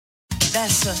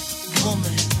That's a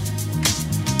woman.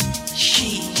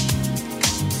 She,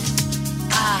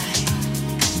 I,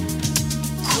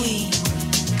 queen,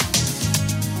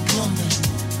 woman.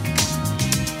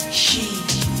 She,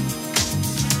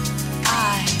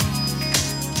 I,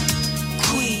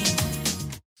 queen.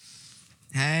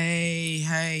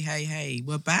 Hey,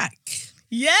 we're back.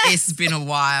 Yes. It's been a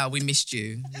while. We missed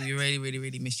you. We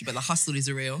really missed you. But the hustle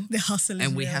is real. The hustle is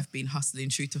and we real. have been hustling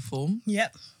true to form.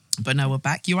 Yep. But now we're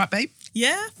back. You all right, babe?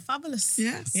 Yeah, fabulous.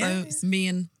 Yeah. So it's me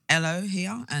and Elo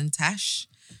here and Tash.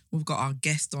 We've got our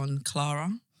guest on,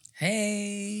 Clara.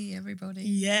 Hey, everybody.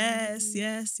 Yes.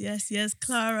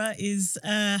 Clara is,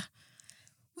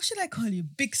 what should I call you?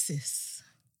 Big sis.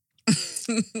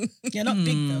 You're not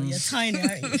big though, you're tiny,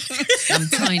 aren't you? I'm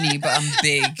tiny, but I'm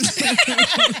big.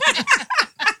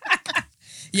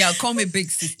 Yeah, call me big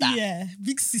sister. Yeah,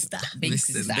 big sister. Big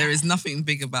Listen, sister. there is nothing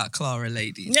big about Clara,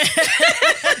 ladies.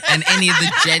 And any of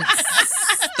the gents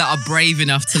that are brave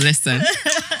enough to listen.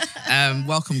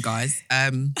 Welcome, guys.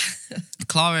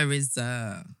 Clara is,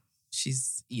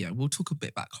 she's, we'll talk a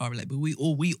bit about Clara later, but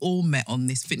we all met on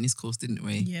this fitness course, didn't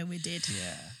we? Yeah, we did.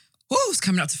 Yeah. Oh, it's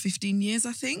coming up to 15 years,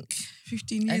 I think.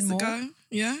 15 years And ago. more.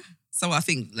 Yeah. So I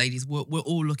think, ladies, we're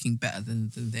all looking better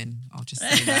than then. I'll just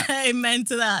say that. Amen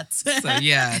to that. So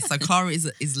yeah. So Clara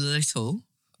is little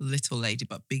lady,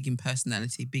 but big in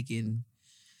personality, big in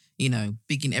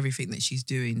everything that she's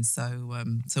doing. So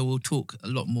we'll talk a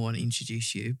lot more and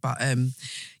introduce you. But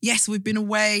yes, we've been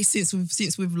away since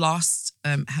we've last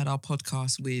had our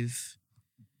podcast. We've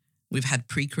had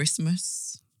pre-Christmas.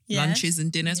 Yes. Lunches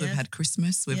and dinners. Yes. We've had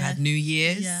Christmas. We've Yeah. had New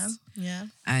Year's. Yeah.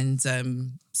 And so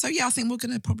I think we're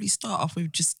going to probably start off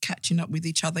with just catching up with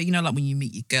each other. You know, like when you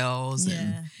meet your girls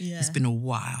and Yeah. it's been a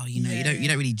while, you Yeah. don't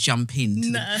really jump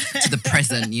into to the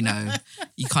present, you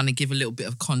kind of give a little bit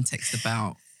of context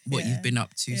about what you've been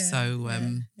up to. Yeah. So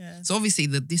Yeah. so obviously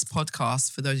this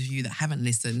podcast, for those of you that haven't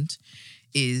listened,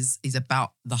 is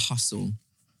about the hustle.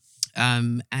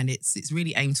 And it's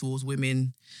really aimed towards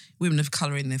women of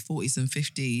colour in their 40s and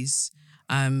 50s,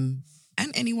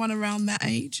 and anyone around that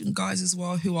age, and guys as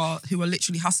well who are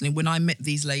literally hustling. When I met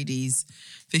these ladies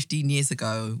 15 years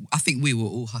ago, I think we were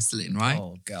all hustling, right?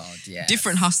 Oh, God, yeah.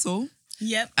 Different hustle,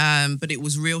 Yep. but it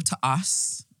was real to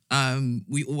us.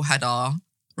 We all had our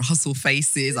hustle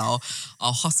faces, our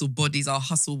hustle bodies, our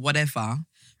hustle whatever,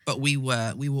 but we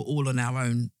were all on our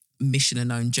own mission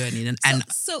and own journey. And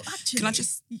So actually, can I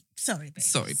just... Sorry, babe.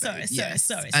 Sorry, babe.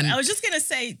 Sorry. And I was just going to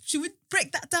say, should we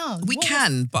break that down? we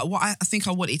can, but what I think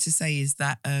I wanted to say is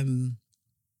that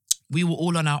we were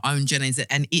all on our own journeys,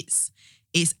 and it's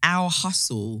our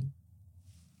hustle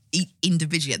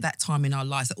individually at that time in our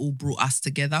lives that all brought us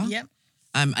together. Yep.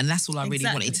 And that's all I really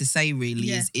Exactly. wanted to say, really,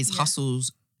 Yeah, is yeah.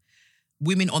 hustles.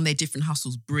 Women on their different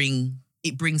hustles brings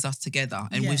us together,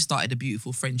 and Yeah. we've started a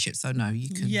beautiful friendship. So no, you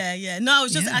can. Yeah. No, I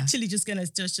was just Yeah. actually just going to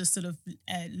just sort of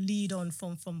lead on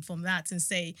from that and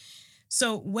say,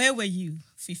 so where were you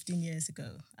 15 years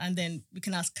ago? And then we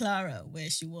can ask Clara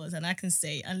where she was, and I can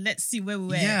say, and let's see where we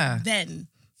were Yeah. then.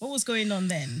 What was going on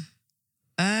then?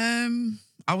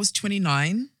 I was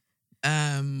 29.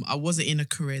 I wasn't in a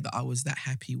career that I was that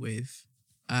happy with.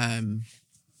 I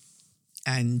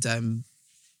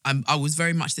was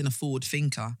very much then a forward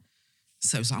thinker.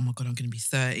 So it was like, oh my God, I'm going to be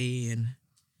 30. And,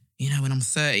 when I'm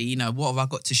 30, what have I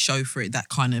got to show for it? That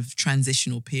kind of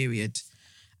transitional period.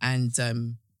 And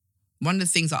one of the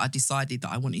things that I decided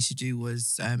that I wanted to do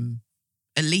was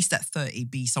at least at 30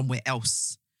 be somewhere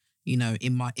else, in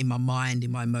my mind,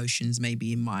 in my emotions,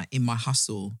 maybe in my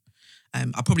hustle. I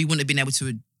probably wouldn't have been able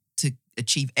to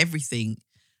achieve everything,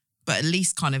 but at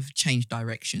least kind of change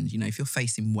directions. If you're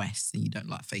facing west and you don't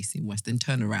like facing west, then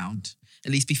turn around.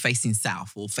 At least be facing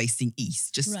south or facing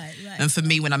east. Just Right. And for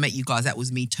me, when I met you guys, that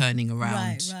was me turning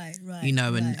around. Right.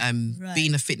 And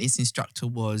being a fitness instructor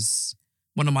was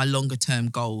one of my longer term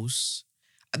goals.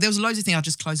 There was loads of things I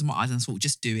just closed my eyes and thought,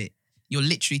 just do it. You're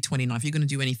literally 29. If you're going to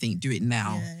do anything, do it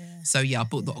now. Yeah. So I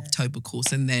bought the October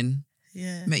course and then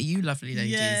met you lovely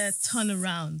ladies. Yeah, turn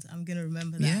around. I'm going to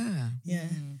remember that. Yeah.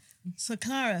 So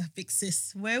Clara, big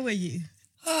sis, where were you?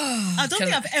 I don't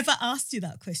think I've ever asked you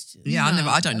that question. Yeah,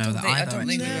 I don't know that I either. don't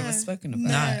think we've No. ever spoken about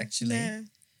No. it, actually. No.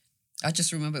 I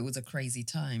just remember it was a crazy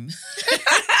time.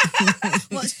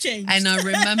 What's changed? And I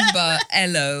remember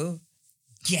Elo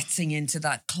getting into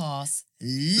that class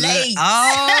late.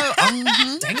 Oh,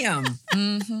 Damn.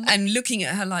 Mm-hmm. And looking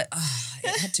at her like,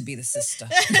 it had to be the sister.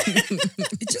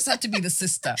 It just had to be the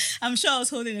sister. I'm sure I was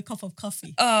holding a cup of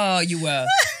coffee. Oh, you were.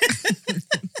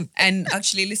 And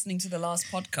actually listening to the last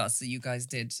podcast that you guys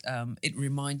did, it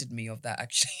reminded me of that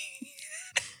actually.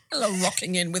 Ella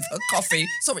rocking in with her coffee.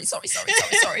 Sorry.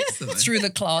 Through the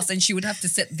class. And she would have to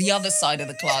sit the other side of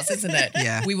the class, isn't it?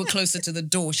 Yeah. We were closer to the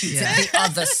door. She would sit the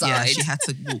other side. Yeah, she had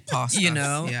to walk past You us.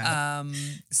 know?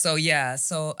 Yeah.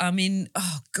 So, I mean,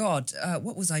 oh God,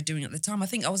 what was I doing at the time? I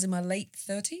think I was in my late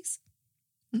 30s.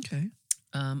 Okay.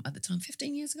 At the time,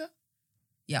 15 years ago.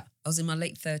 Yeah, I was in my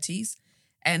late 30s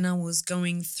and I was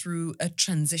going through a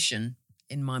transition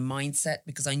in my mindset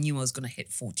because I knew I was going to hit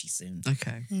 40 soon.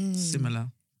 Okay. Similar.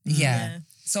 Yeah.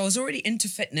 So I was already into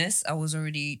fitness. I was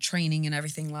already training and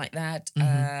everything like that.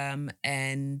 I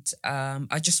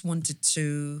just wanted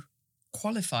to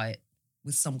qualify it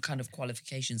with some kind of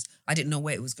qualifications. I didn't know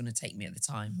where it was going to take me at the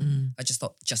time. I just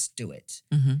thought, just do it.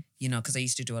 You know, because I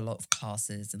used to do a lot of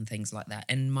classes and things like that.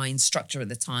 And my instructor at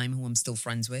the time, who I'm still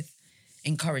friends with,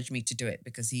 encouraged me to do it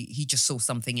because he just saw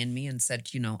something in me and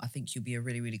said, you know, I think you'll be a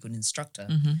really, really good instructor.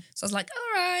 So I was like,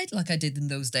 all right, like I did in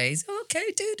those days. Okay,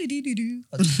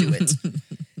 I'll just do it.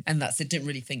 And that's it. Didn't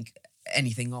really think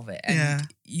anything of it. And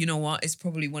you know what? It's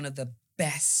probably one of the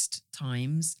best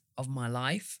times of my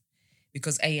life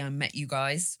because I met you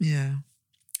guys. Yeah.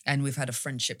 And we've had a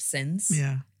friendship since.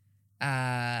 Yeah.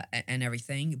 And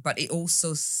everything, but it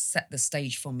also set the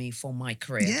stage for me for my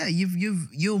career. Yeah,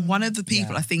 you're one of the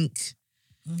people. I think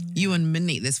you and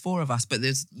Monique. There's 4 of us, but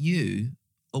there's you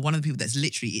or one of the people that's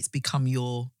literally it's become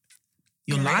your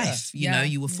life. You know,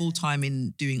 you were full time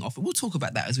in doing offer. We'll talk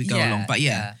about that as we go along. But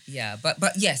yeah.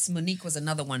 But yes, Monique was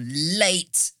another one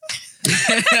late.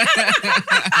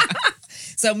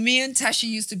 So me and Tasha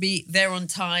used to be there on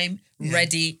time,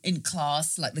 ready in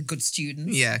class, like the good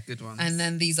students. Yeah, good ones. And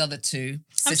then these other 2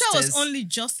 sisters. I'm sure I was only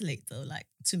just late though, like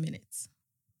 2 minutes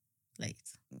late.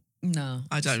 No,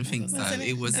 I don't think so.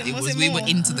 It was it we more? were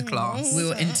into the class. we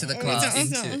were into the class.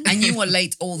 Into And you were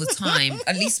late all the time.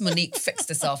 At least Monique fixed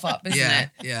herself up, isn't it?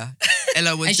 Yeah.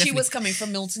 Ella was And she definitely- was coming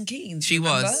from Milton Keynes. She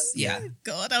remember? was, yeah.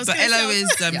 God, I was But gonna Ella say-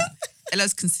 is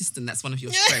Ella's consistent. That's one of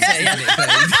your strengths, isn't it,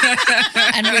 babe?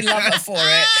 And we love her for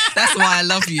it. That's why I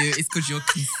love you. It's because you're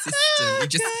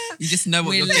consistent. You just know what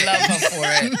We you're love doing. her for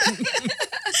it.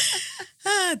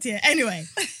 Ah, dear. Anyway,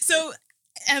 so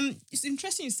it's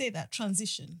interesting you say that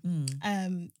transition,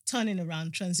 turning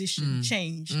around, transition,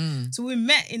 change. So we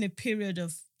met in a period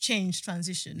of change,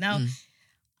 transition. Now,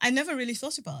 I never really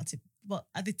thought about it, but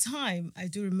at the time, I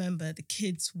do remember the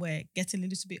kids were getting a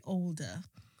little bit older,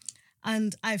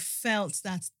 and I felt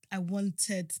that I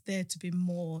wanted there to be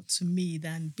more to me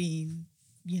than being,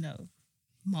 you know,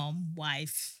 mom,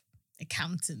 wife,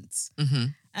 accountant.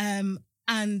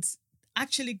 And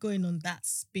actually going on that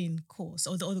spin course,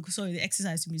 the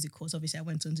exercise to music course, obviously I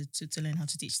went on to learn how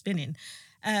to teach spinning,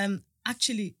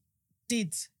 actually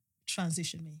did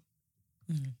transition me.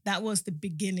 That was the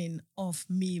beginning of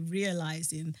me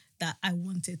realizing that I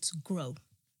wanted to grow.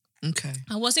 Okay.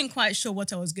 I wasn't quite sure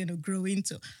what I was going to grow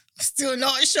into. Still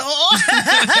not sure.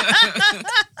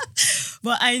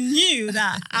 But I knew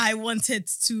that I wanted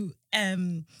to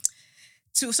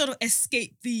sort of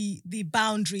escape the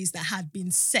boundaries that had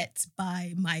been set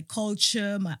by my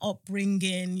culture, my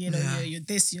upbringing. You know, you're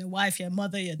this, you're a wife, you're a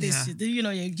mother, you're this,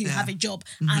 you have a job,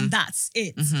 and that's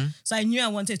it. So I knew I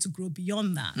wanted to grow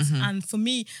beyond that. And for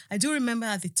me, I do remember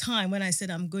at the time when I said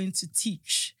I'm going to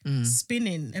teach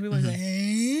spinning, everyone was like,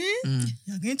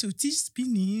 you're going to teach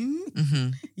spinning?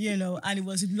 You know, and it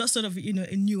was sort of, you know,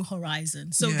 a new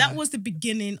horizon. So that was the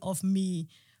beginning of me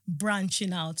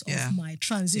branching out of my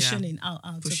transitioning out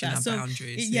pushing of that. our So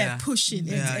boundaries. pushing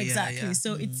exactly. Yeah.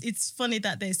 So it's funny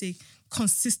that there's a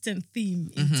consistent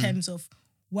theme in terms of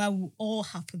where we all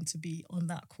happen to be on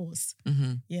that course,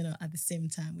 you know, at the same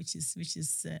time, which is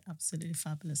absolutely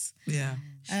fabulous. Yeah.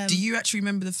 Do you actually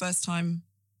remember the first time?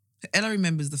 Ella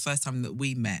remembers the first time that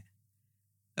we met.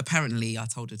 Apparently, I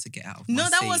told her to get out of my No,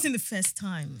 that seat. wasn't the first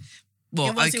time. Well,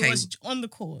 It was on the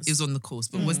course. It was on the course,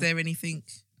 but was there anything?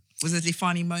 Was there a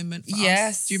defining moment for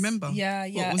Yes. us? Do you remember? Yeah.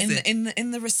 What was it?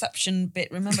 In the reception bit,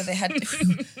 remember they had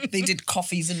they did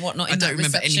coffees and whatnot in I don't that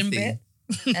remember reception anything.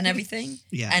 bit and everything.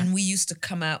 Yeah. And we used to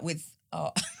come out with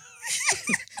my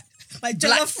black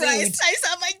jollof rice. food. I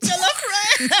said my jollof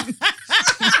rice.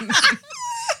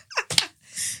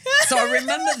 So I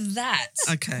remember that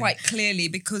Okay. quite clearly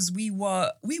because we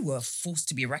were forced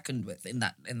to be reckoned with in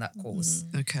that course.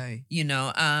 Okay. You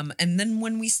know, and then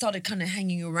when we started kind of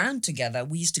hanging around together,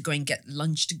 we used to go and get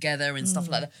lunch together and stuff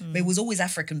like that. But it was always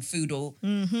African food or,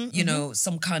 you know,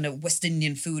 some kind of West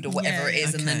Indian food or whatever it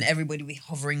is. And then Okay. everybody would be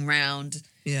hovering around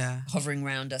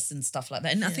us and stuff like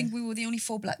that. And I think we were the only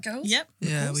 4 black girls. Yep. of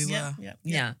Yeah, course. we were. Yep.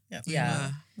 Yeah.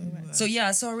 Yeah. We were.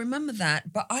 So I remember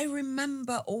that. But I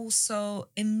remember also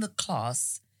in the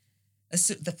class,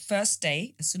 the first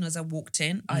day, as soon as I walked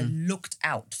in, I looked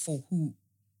out for who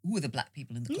who were the black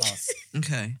people in the class?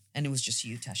 Okay. And it was just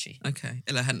you, Tashi. Okay.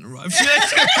 Ella hadn't arrived.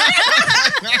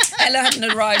 Ella hadn't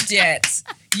arrived yet,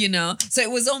 you know. So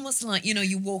it was almost like, you know,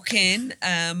 you walk in,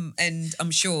 and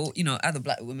I'm sure, you know, other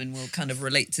black women will kind of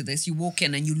relate to this. You walk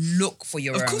in and you look for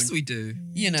your own. Of course we do.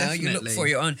 You know, you look Definitely. for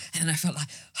your own. And I felt like,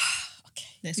 okay.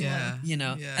 That's Yeah. why. You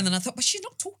know, Yeah. and then I thought, but she's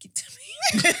not talking to me.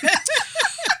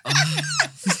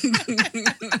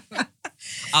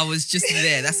 I was just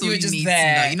there. That's all You you, were just need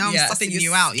there. to know. You know, I'm Yeah, so sussing you're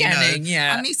you out, scanning, you know.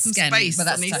 yeah. I need some Scanning, space. but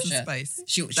that's I need Tasha. some space.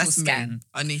 She'll That's scan. me.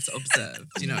 I need to observe.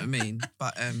 Do you know what I mean?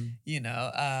 But You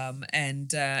know, and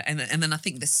then I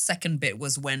think the second bit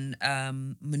was when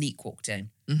Monique walked in,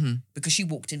 because she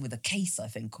walked in with a case, I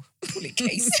think, call it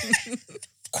case,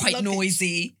 quite Luggage.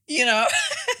 noisy, you know.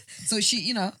 So she,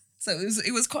 you know, so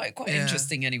it was quite Yeah.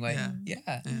 interesting anyway. Yeah.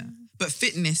 Yeah. yeah. But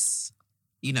fitness,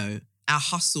 you know, our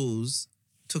hustles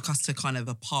took us to kind of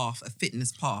a path, a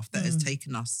fitness path that has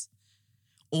taken us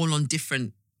all on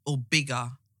different or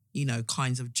bigger, you know,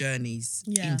 kinds of journeys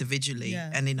individually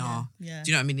and in our, do you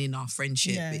know what I mean? In our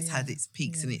friendship, it's had its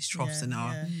peaks and its troughs and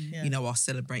our, you know, our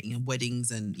celebrating and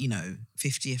weddings and, you know,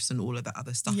 50th and all of that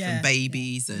other stuff and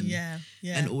babies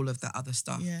and all of that other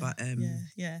stuff.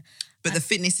 But the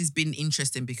fitness has been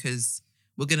interesting because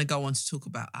we're going to go on to talk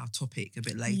about our topic a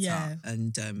bit later.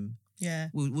 And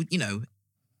we'll, you know,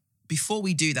 before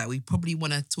we do that, we probably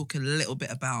want to talk a little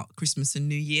bit about Christmas and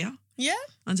New Year. Yeah.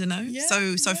 I don't know. Yeah,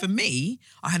 So for me,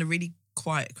 I had a really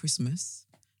quiet Christmas.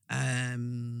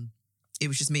 It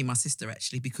was just me and my sister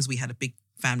actually, because we had a big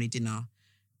family dinner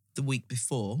the week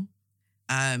before.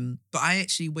 But I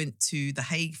actually went to The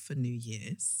Hague for New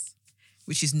Year's,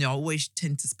 which is new. I always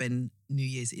tend to spend New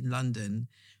Year's in London.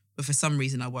 But for some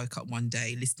reason, I woke up one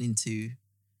day listening to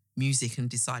music and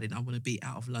decided I want to be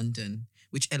out of London,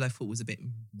 which Ella thought was a bit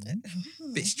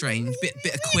strange, bit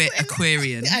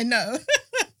Aquarian. I know.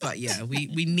 But yeah,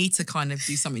 we need to kind of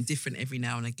do something different every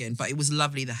now and again. But it was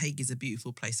lovely. The Hague is a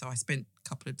beautiful place. So I spent a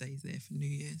couple of days there for New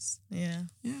Year's. Yeah.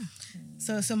 Yeah.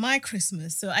 So my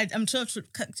Christmas. So I'm trying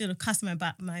to cast my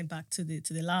back to the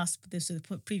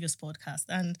previous podcast,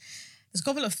 and there's a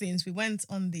couple of things. We went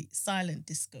on the silent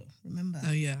disco. Remember?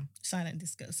 Oh yeah. Silent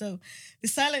disco. So the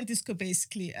silent disco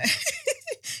basically,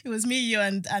 it was me, you,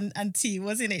 and T,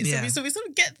 wasn't it? Yeah. So we sort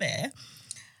of get there.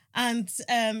 And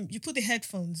you put the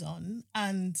headphones on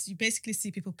and you basically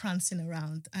see people prancing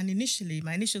around. And initially,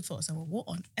 my initial thoughts are, well, what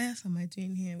on earth am I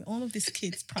doing here with all of these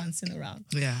kids prancing around?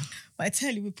 Yeah. But I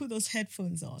tell you, we put those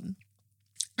headphones on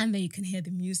and then you can hear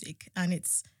the music and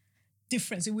it's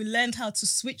different. So we learned how to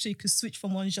switch, so you could switch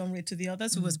from one genre to the other.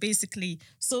 So it was basically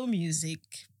soul music,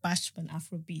 bashment,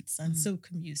 Afro beats and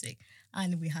soca music.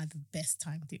 And we had the best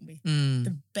time, didn't we?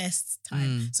 The best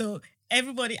time. So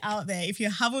everybody out there, if you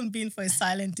haven't been for a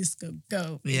silent disco,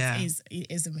 go. Yeah. It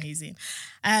is amazing.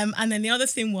 And then the other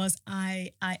thing was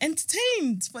I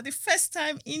entertained for the first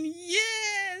time in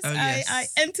years. Oh, yes. I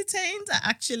entertained. I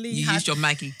actually You had... used your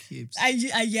Maggie cubes.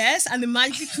 Yes, and the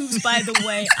Maggi cubes, by the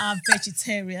way, are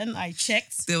vegetarian. I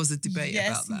checked. There was a debate Yes,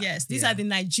 about that. yes. These are the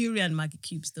Nigerian Maggi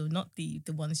cubes, though, not the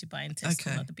ones you buy in Tesco,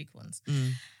 Okay. not the big ones.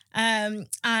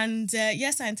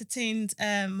 Yes, I entertained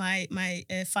my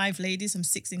 5 ladies. I'm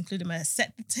 6, including my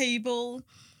set the table,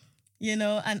 you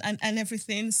know, and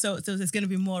everything. So there's going to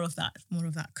be more of that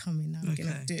coming. I'm going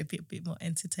to do a bit more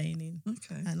entertaining,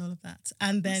 and all of that.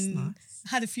 And then nice.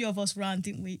 had a few of us round,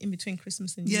 didn't we, in between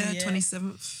Christmas and New Year?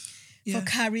 27th. Yeah. For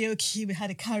karaoke, we had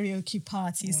a karaoke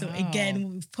party. So again,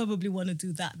 we probably want to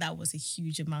do that. That was a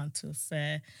huge amount of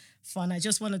fun. I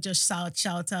just want to shout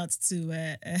out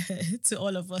to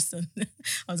all of us. And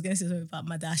I was going to say something about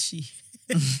Madashi.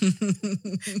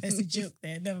 There's a joke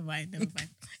there. Never mind.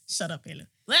 Shut up, Ella.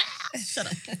 Shut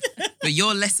up. But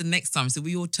your lesson next time, so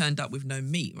we all turned up with no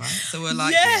meat, right? So we're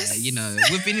like, Yes. yeah, you know,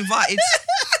 we've been invited.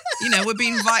 You know, we're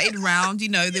being invited round. You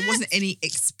know, there wasn't any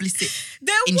explicit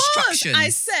instruction. I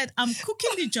said, I'm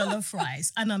cooking the jollof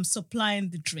rice and I'm supplying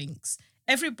the drinks.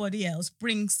 Everybody else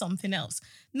brings something else.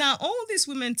 Now, all these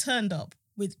women turned up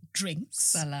with drinks.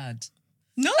 Salad.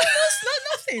 No,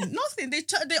 nothing.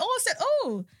 They all said,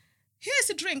 oh, here's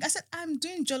a drink. I said, I'm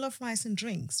doing jollof rice and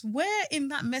drinks. Where in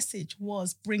that message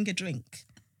was bring a drink?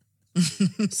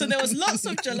 So there was lots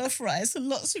of jollof rice and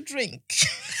lots of drink.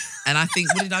 And I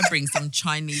think, what did I bring? Some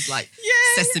Chinese, like,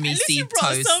 sesame at least you seed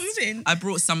brought toast. something. I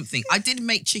brought something. I did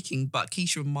make chicken, but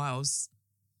Keisha and Miles,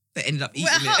 they ended up eating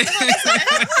How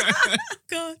it.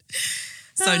 God.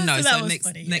 So that was next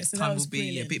funny, next so time that will was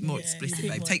be a bit more explicit, a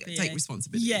bit babe. more, Take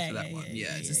responsibility for that one.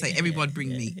 To say everybody bring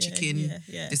meat, chicken,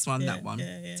 this one, that one.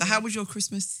 So how was your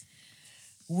Christmas?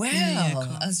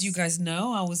 Well, as you guys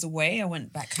know, I was away. I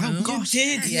went back home. Oh, gosh.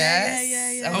 Did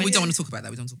Yes. yeah. Oh, we don't want to talk about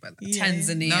that. We don't talk about that.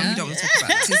 Tanzania. No, we don't want to talk about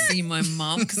that. to see my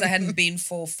mum because I hadn't been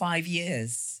for 5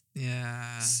 years.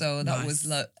 Yeah. So that Nice. was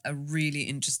like a really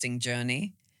interesting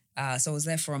journey. So I was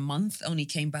there for a month, only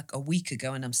came back a week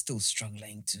ago, and I'm still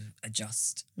struggling to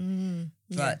adjust.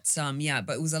 But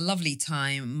but it was a lovely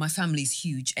time. My family's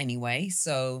huge anyway,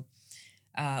 so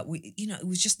it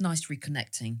was just nice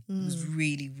reconnecting. It was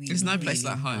really, really. There's no place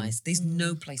really like home. nice. There's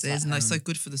no place There's like no home. so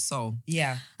good for the soul.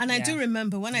 Yeah, And I do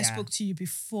remember when I Yeah. spoke to you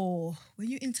before, were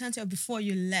you in Tanzania or before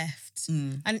you left?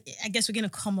 Mm. And I guess we're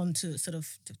going to come on to sort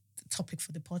of the topic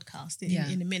for the podcast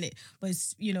in a minute. But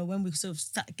it's, when we sort of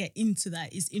get into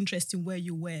that, it's interesting where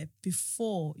you were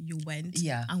before you went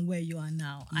and where you are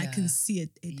now. I can see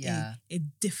a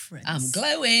difference. I'm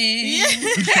glowing. Yeah.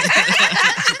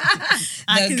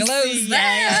 The glow's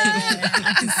there.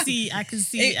 I can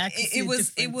see.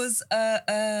 It was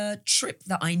a trip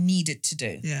that I needed to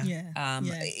do. Yeah.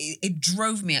 It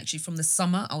drove me actually from the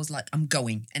summer. I was like, I'm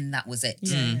going, and that was it.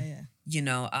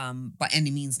 By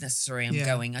any means necessary, I'm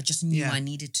going. I just knew I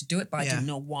needed to do it, but I didn't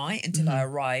know why until I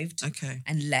arrived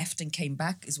and left and came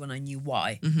back is when I knew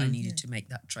why I needed to make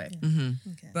that trip.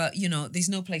 Okay. But, there's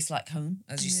no place like home,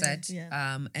 as you said,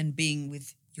 and being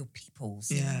with your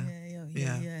peoples. You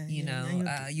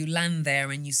land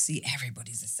there and you see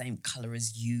everybody's the same color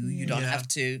as you. You don't have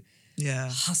to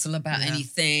hustle about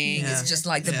anything. It's just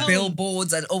like the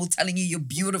billboards are all telling you you're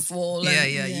beautiful.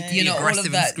 And, You can be all aggressive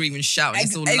of that. and scream and shout.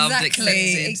 It's all loved,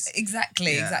 accepted.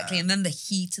 Exactly. And then the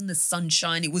heat and the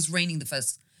sunshine. It was raining the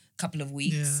first couple of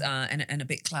weeks and a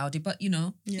bit cloudy, but you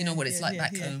know what it's like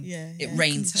back home. It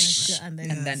rains and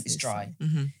then it's dry.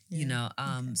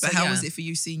 But how was it for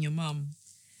you seeing your mum?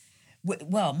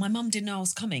 Well, my mum didn't know I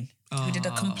was coming. We did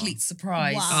a complete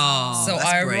surprise. Wow. So That's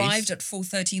I brave. arrived at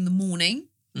 4:30 in the morning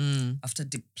after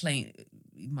the plane.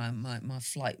 My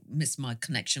flight missed my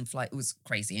connection flight. It was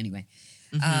crazy anyway.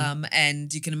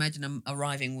 And you can imagine I'm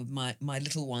arriving with my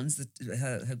little ones,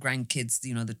 her grandkids,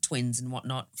 the twins and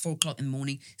whatnot. 4:00 in the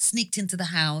morning, sneaked into the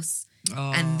house.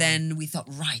 And then we thought,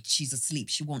 right, she's asleep.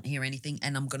 She won't hear anything.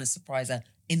 And I'm going to surprise her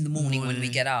in the morning when we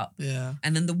get up. Yeah.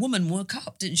 And then the woman woke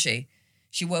up, didn't she?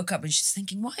 She woke up and she's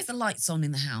thinking, why is the lights on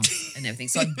in the house and everything?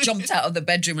 So I jumped out of the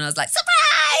bedroom and I was like,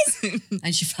 surprise!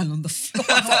 And she fell on the floor.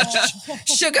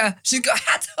 Sugar,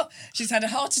 she's had a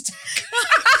heart attack.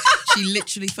 She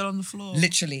literally fell on the floor.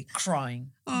 Literally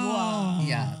crying. Wow.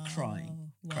 Yeah,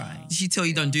 crying. Did she tell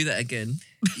you don't do that again?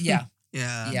 Yeah.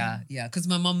 Yeah. Yeah. Because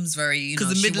my mum's very,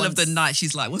 Because the middle of the night,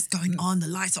 she's like, what's going on? The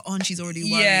lights are on. She's already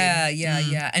worried.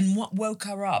 Yeah. And what woke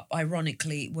her up,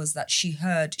 ironically, was that she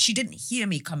didn't hear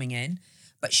me coming in,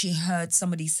 but she heard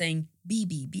somebody saying,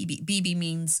 Bibi, Bibi. Bibi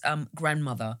means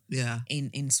grandmother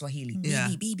in Swahili. Yeah.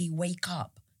 Bibi, Bibi, wake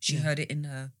up. She heard it in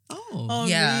her. Oh.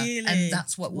 Yeah. Really? And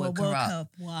that's what woke her up.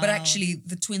 Wow. But actually,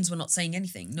 the twins were not saying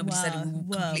anything. Nobody said it. We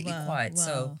were completely quiet.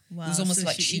 So it was almost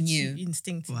like she knew.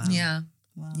 Instinctive. Wow. Yeah.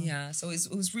 Wow. Yeah, so it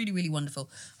was really, really wonderful.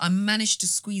 I managed to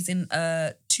squeeze in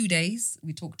 2 days.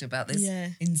 We talked about this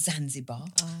in Zanzibar.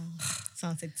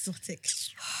 Sounds exotic.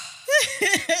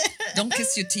 Don't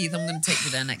kiss your teeth. I'm going to take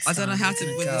you there next time. I don't know how to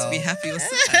whether to be happy or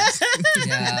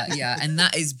sad. Yeah, and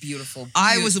that is beautiful.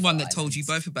 I was the one that Beautiful told you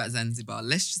islands. both about Zanzibar.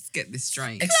 Let's just get this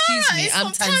straight. Excuse me, it's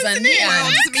I'm from Tanzania. Tanzanian.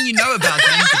 Well, it doesn't mean you know about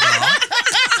Zanzibar.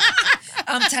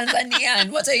 I'm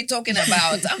Tanzanian. What are you talking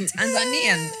about? I'm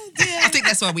Tanzanian. I think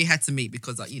that's why we had to meet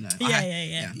because, I had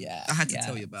to Yeah.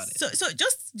 tell you about it. So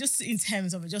just in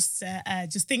terms of just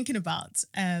thinking about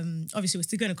obviously we're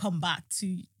still going to come back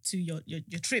to your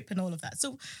trip and all of that.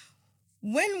 So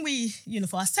when we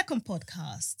for our second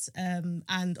podcast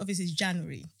and obviously it's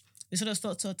January, we sort of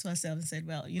thought to ourselves and said,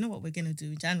 well, you know what we're going to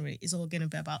do in January is all going to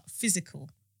be about physical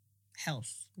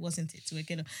health, wasn't it? So we're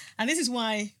gonna, and this is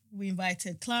why we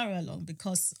invited Clara along,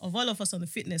 because of all of us on the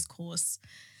fitness course,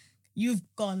 you've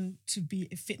gone to be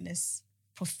a fitness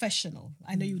professional.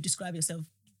 I know you describe yourself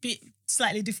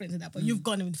slightly different than that, but you've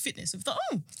gone into fitness. So we thought,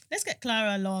 let's get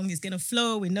Clara along. It's gonna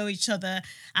flow. We know each other,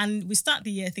 and we start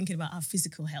the year thinking about our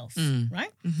physical health,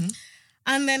 right? Mm-hmm.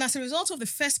 And then as a result of the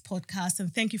first podcast,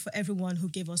 and thank you for everyone who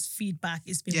gave us feedback.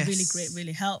 It's been really great,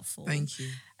 really helpful. Thank you.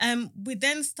 We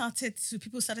then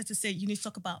people started to say, you need to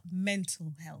talk about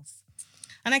mental health.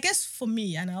 And I guess for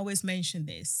me, and I always mention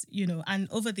this, and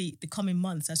over the coming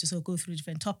months, as we sort of go through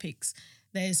different topics,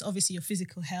 there's obviously your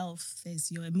physical health,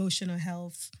 there's your emotional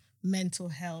health, mental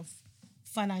health,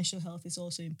 financial health is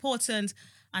also important.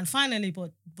 And finally,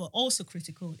 but also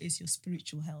critical, is your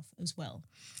spiritual health as well.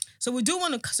 So we do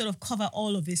want to sort of cover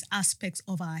all of these aspects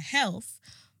of our health.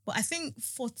 But I think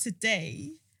for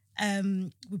today,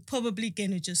 we're probably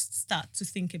going to just start to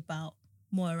think about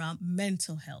more around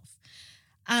mental health.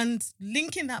 And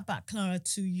linking that back, Clara,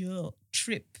 to your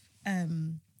trip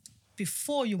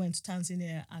before you went to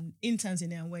Tanzania and in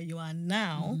Tanzania and where you are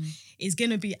now is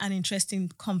going to be an interesting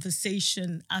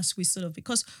conversation as we sort of,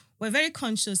 because we're very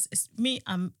conscious.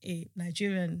 I'm a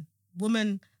Nigerian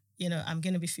woman, I'm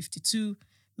going to be 52.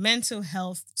 Mental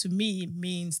health to me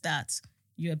means that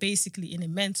you're basically in a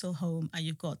mental home and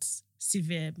you've got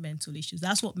severe mental issues.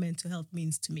 That's what mental health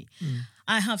means to me.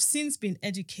 I have since been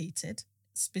educated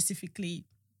specifically,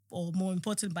 or more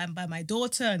important, by my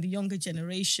daughter and the younger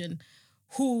generation,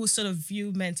 who sort of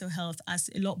view mental health as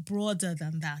a lot broader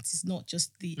than that. It's not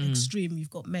just the extreme. You've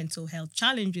got mental health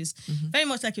challenges, very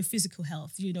much like your physical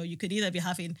health. You could either be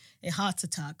having a heart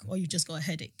attack or you just got a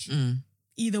headache.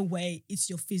 Either way, it's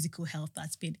your physical health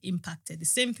that's been impacted. The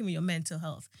same thing with your mental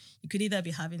health. You could either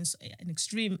be having an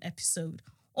extreme episode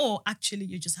or actually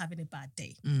you're just having a bad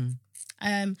day.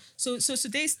 So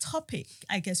today's topic,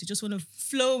 I guess you just want to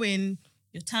flow in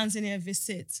your Tanzania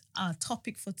visit. Our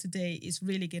topic for today is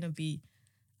really going to be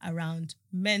around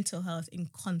mental health in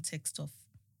context of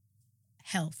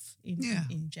health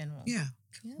in general. Yeah.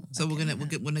 So we're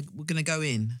gonna go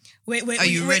in. Wait. Are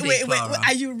you ready, Clara?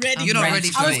 Are you ready? You're not ready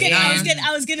for it.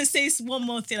 I was gonna say one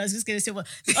more thing. I was just gonna say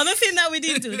the other thing that we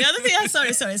didn't do. The other thing.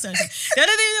 Sorry. The other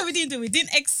thing that we didn't do. We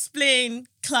didn't explain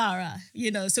Clara.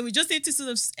 So we just need to sort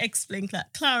of explain Clara.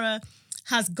 Clara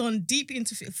has gone deep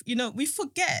into. We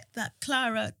forget that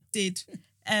Clara did.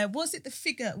 Was it the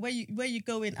figure where you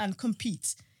go in and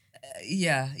compete?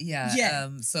 Yeah.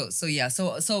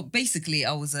 So basically,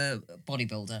 I was a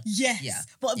bodybuilder. Yes. Yeah.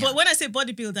 But when I say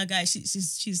bodybuilder, guys,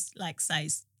 she's like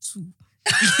size 2.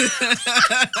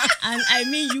 And I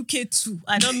mean UK 2.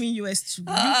 I don't mean US 2.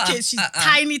 UK, she's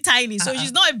tiny. So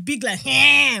she's not a big like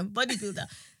bodybuilder.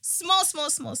 Small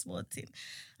thing.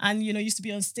 And used to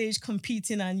be on stage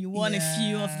competing, and you won a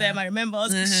few of them. I remember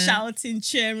us shouting,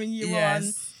 cheering you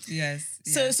on. Yes.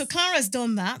 So Clara's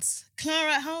done that.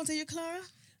 Clara, how old are you, Clara?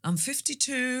 I'm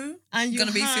 52. And you're going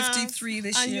to be 53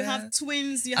 this year. And you have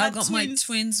twins. I got my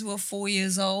twins who are 4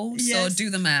 years old. Yes. So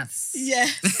do the maths.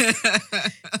 Yes.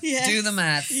 Do the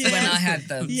maths when I had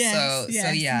them.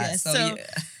 Yes.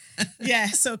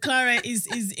 So Clara is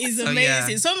amazing.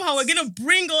 Yeah. Somehow we're going to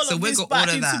bring all of this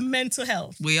back into mental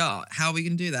health. We are. How are we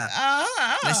going to do that?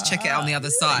 Let's check it out on the other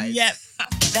side. Yep.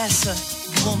 That's a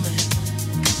woman.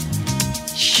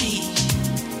 She,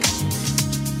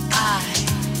 I,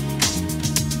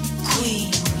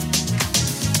 queen,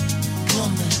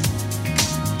 woman.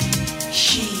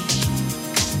 She,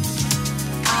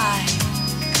 I,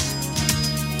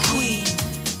 queen.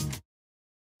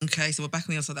 Okay, so we're back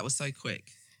on the other side. That was so quick.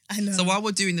 I know. So while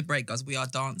we're doing the break, guys, we are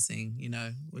dancing,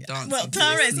 we're dancing. Well,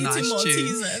 Clara is eating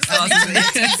Maltesers.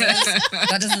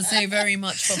 That doesn't say very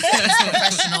much for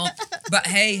professional, but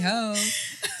hey ho.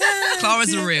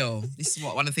 Clara's a real. This is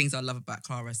one of the things I love about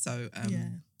Clara. So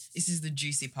this is the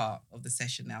juicy part of the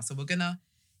session now. So we're going to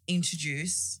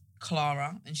introduce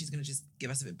Clara, and she's going to just give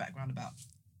us a bit of background about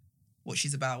what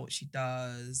she's about, what she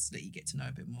does, let you get to know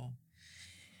a bit more.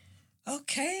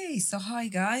 Okay, so hi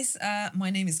guys.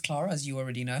 My name is Clara, as you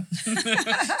already know. Said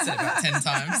it about 10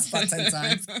 times. About 10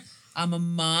 times. I'm a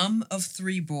mum of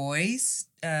 3 boys.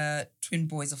 Twin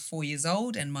boys are 4 years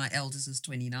old, and my eldest is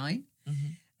 29.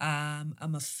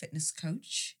 I'm a fitness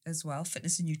coach as well,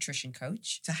 fitness and nutrition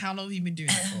coach. So how long have you been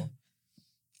doing it for?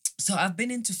 So I've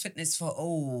been into fitness for,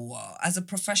 as a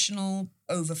professional,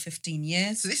 over 15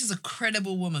 years. So this is a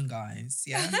credible woman, guys.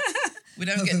 Yeah. We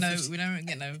don't get no,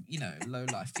 low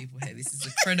life people here. This is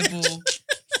a credible,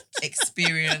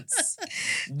 experienced,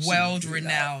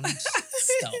 world-renowned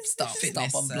Stop,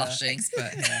 I'm blushing.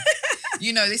 Expert here.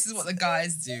 This is what the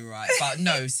guys do, right? But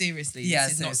no, seriously,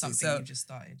 this is not something you just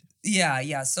started.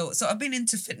 Yeah. So I've been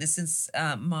into fitness since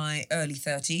my early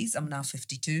 30s. I'm now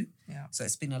 52. Yeah. So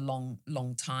it's been a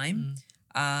long time.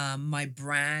 My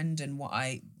brand and what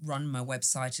I run, my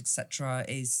website, etc.,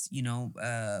 is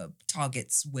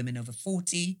targets women over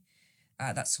 40.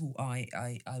 That's who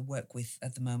I work with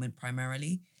at the moment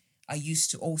primarily. I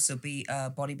used to also be a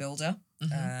bodybuilder,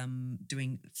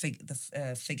 doing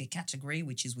the figure category,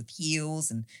 which is with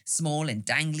heels and small and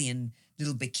dangly and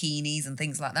little bikinis and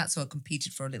things like that. So I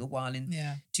competed for a little while in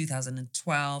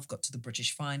 2012, got to the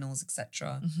British finals,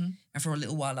 etc. And for a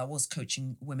little while, I was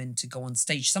coaching women to go on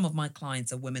stage. Some of my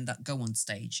clients are women that go on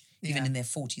stage, even in their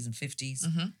 40s and 50s.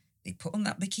 They put on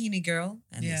that bikini, girl,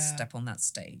 and they step on that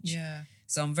stage. Yeah.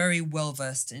 So I'm very well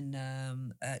versed in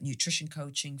nutrition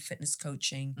coaching, fitness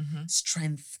coaching,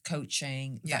 strength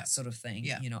coaching, that sort of thing.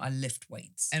 Yeah. I lift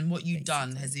weights. And what you've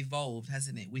done has evolved,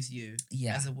 hasn't it, with you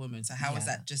as a woman? So how has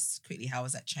that, just quickly, how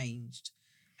has that changed?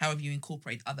 how have you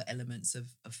incorporated other elements of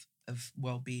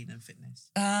well-being and fitness?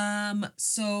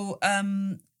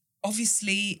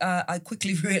 Obviously, I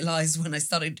quickly realized when I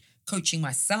started coaching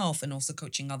myself and also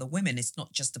coaching other women, it's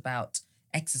not just about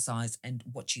exercise and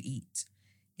what you eat.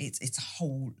 It's a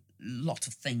whole lot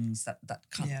of things that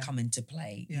come into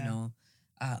play. Yeah. You know,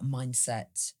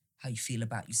 mindset, how you feel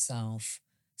about yourself,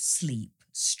 sleep,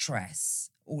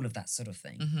 stress, all of that sort of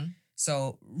thing. Mm-hmm.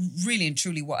 So really and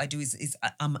truly what I do is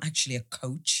I'm actually a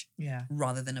coach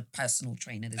rather than a personal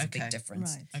trainer. There's a big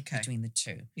difference between the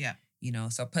two. Yeah. You know,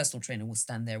 so a personal trainer will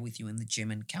stand there with you in the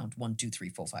gym and count 1, 2, 3,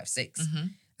 4, 5, 6. Mm-hmm.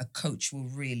 A coach will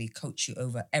really coach you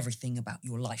over everything about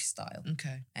your lifestyle.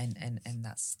 Okay. And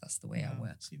that's the way I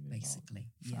work, super basically.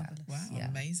 Fabulous. Yeah. Wow, Yeah.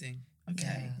 amazing.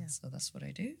 Okay. Yeah. So that's what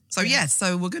I do. So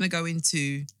so we're going to go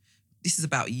into, this is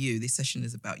about you. This session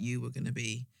is about you. We're going to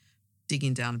be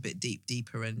digging down a bit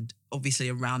deeper and obviously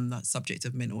around the subject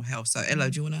of mental health. So Ella,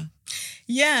 do you want to?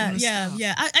 Yeah.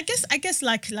 I guess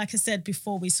like I said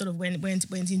before, we sort of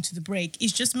went into the break,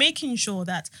 is just making sure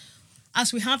that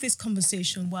as we have this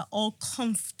conversation, we're all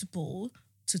comfortable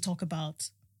to talk about,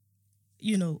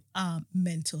 you know, our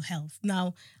mental health.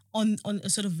 Now, on a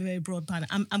sort of very broad plan,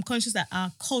 I'm conscious that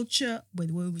our culture, with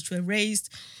the way which we're raised,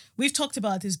 we've talked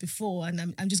about this before,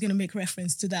 and I'm just going to make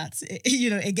reference to that, you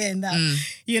know, again, that,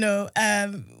 you know,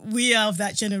 we are of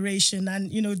that generation,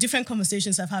 and, you know, different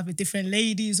conversations I've had with different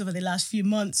ladies over the last few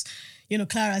months. You know,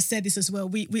 Clara said this as well.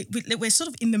 We're sort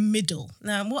of in the middle.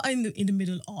 Now, what are in the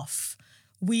middle of?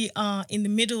 We are in the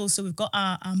middle, so we've got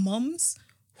our mums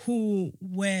who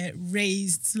were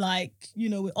raised like, you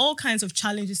know, with all kinds of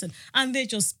challenges and they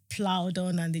just plowed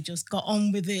on and they just got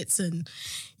on with it. And,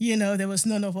 you know, there was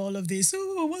none of all of this,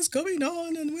 oh, what's going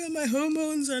on and where are my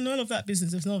hormones and all of that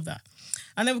business. There's none of that.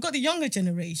 And then we've got the younger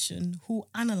generation who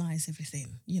analyze everything.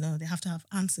 You know, they have to have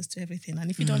answers to everything. And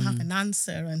if you don't have an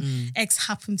answer and X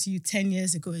happened to you 10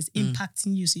 years ago, it's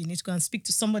impacting you. So you need to go and speak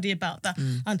to somebody about that.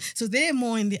 And so they're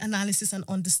more in the analysis and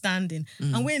understanding.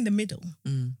 And we're in the middle.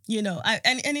 You know,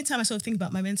 anytime I sort of think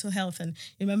about my mental health, and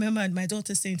you know, I remember my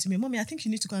daughter saying to me, Mommy, I think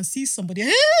you need to go and see somebody.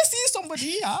 Hey, see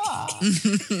somebody.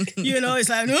 You know, it's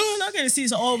like, no, I'm not going to see.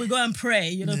 So, we go and pray,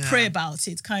 you know, pray about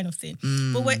it kind of thing.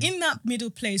 But we're in that middle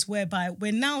place whereby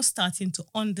we're now starting to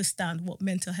understand what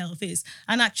mental health is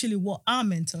and actually what our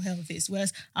mental health is,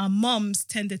 whereas our mums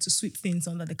tended to sweep things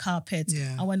under the carpet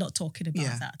and we're not talking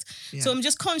about that. So I'm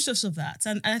just conscious of that.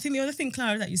 And I think the other thing,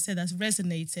 Clara, that you said that's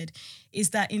resonated is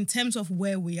that in terms of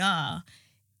where we are,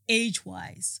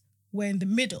 age-wise, we're in the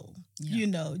middle, you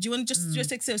know. Do you want to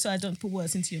just accept so I don't put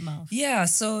words into your mouth? Yeah,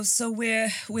 so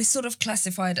we're sort of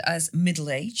classified as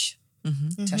middle age.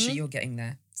 Tasha, you're getting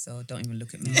there, so don't even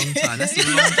look at me. Long time. That's a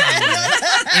long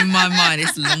time. In my mind,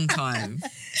 it's a long time.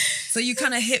 So you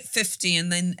kind of hit 50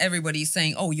 and then everybody's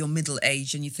saying, oh, you're middle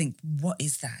age. And you think, what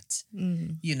is that?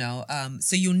 You know,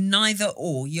 so you're neither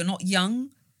or. You're not young,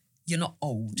 you're not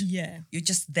old. Yeah. You're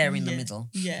just there in the middle.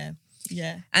 Yeah.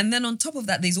 And then on top of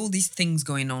that, there's all these things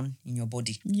going on in your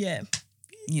body. Yeah.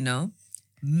 You know,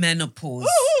 menopause.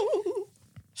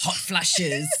 Hot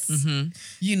flashes,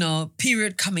 you know,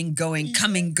 period coming, going.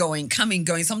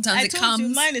 Sometimes I it told comes.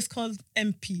 you, mine is called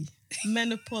MP,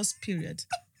 menopause period.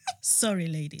 Sorry,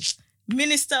 ladies.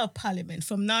 Minister of Parliament,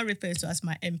 from now referred to as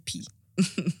my MP.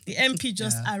 The MP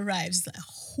just arrives like,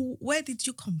 where did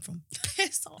you come from?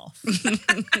 Piss off.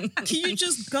 Can you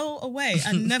just go away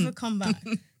and never come back?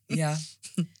 Yeah.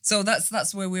 So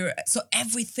that's where we're at. So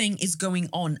everything is going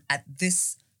on at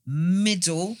this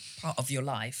middle part of your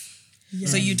life. Yeah.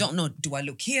 So you don't know, do I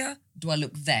look here? Do I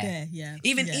look there?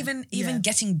 Even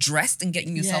getting dressed and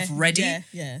getting yourself ready,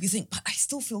 you think, but I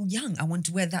still feel young. I want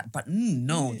to wear that, but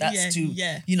no, that's too,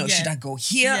 you know, should I go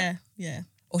here?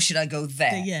 Or should I go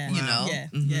there? You know?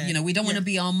 You know, we don't want to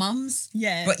be our mums,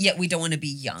 but yet we don't want to be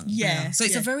young. So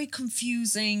it's a very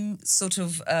confusing sort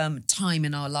of time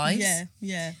in our lives.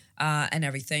 And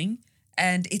everything.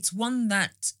 And it's one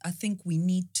that I think we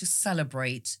need to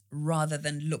celebrate rather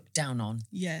than look down on.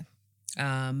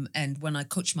 And when I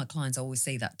coach my clients, I always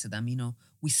say that to them, you know,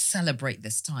 we celebrate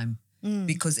this time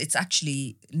because it's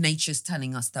actually nature's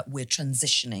telling us that we're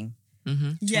transitioning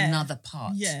to another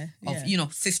part of, you know,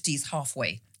 50s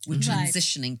halfway. We're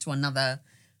transitioning to another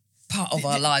part of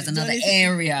our lives, another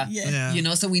area, you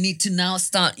know, so we need to now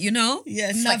start, you know,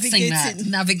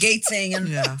 navigating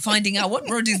and finding out what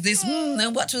road is this,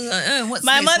 and what's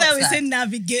my mother will say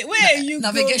navigate, where are you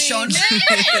navigation going?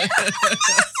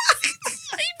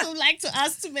 People like to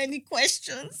ask too many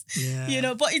questions, you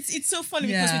know, but it's so funny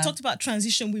because we talked about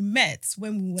transition. We met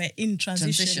when we were in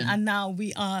transition. And now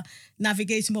we are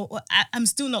navigating, but I'm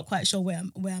still not quite sure where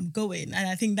I'm going, and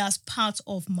I think that's part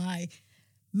of my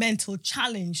mental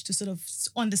challenge to sort of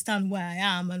understand where I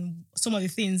am and some of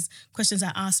the questions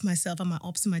I ask myself and my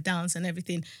ups and my downs and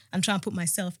everything, and try and put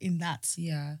myself in that.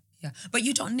 Yeah. But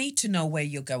you don't need to know where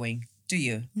you're going, do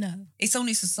you? No. It's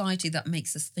only society that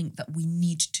makes us think that we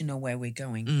need to know where we're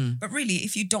going. But really,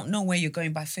 if you don't know where you're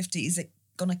going by 50, is it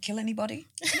going to kill anybody?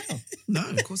 No. No,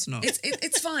 of course not.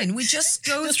 It's fine. We just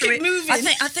go Just through keep it. moving.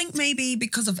 I think maybe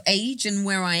because of age and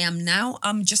where I am now,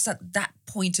 I'm just at that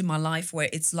point in my life where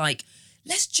it's like,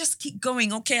 let's just keep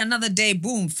going. Okay, another day,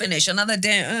 boom, finish. Another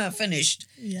day, finished.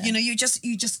 Yeah. You know, you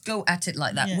just go at it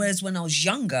like that. Yeah. Whereas when I was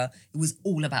younger, it was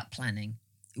all about planning.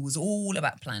 It was all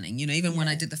about planning. You know, even when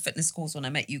I did the fitness course when I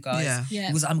met you guys, Yeah.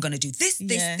 it was, I'm going to do this,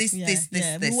 this.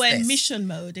 We were in mission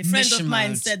mode. A friend of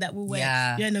mine said that we were,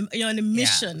 you're on a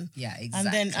mission. Yeah,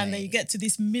 exactly. And then you get to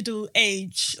this middle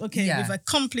age. Okay, we've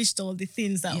accomplished all the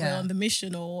things that were on the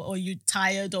mission, or you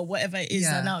tired or whatever it is.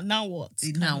 Yeah. And now what?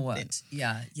 Now what?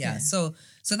 Yeah. So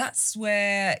that's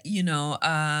where, you know,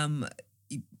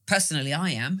 personally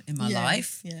I am in my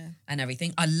life and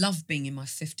everything. I love being in my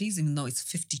 50s, even though it's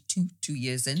 52 2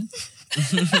 years in.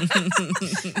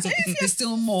 There's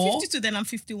still more. 52, then I'm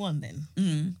 51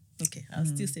 then. Okay, I'll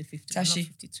still say 50. I'm not Tashi.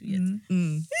 52 yet.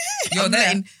 You're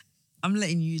there. I'm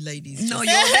letting you ladies. No,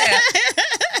 you're there.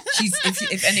 She's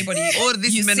if anybody All of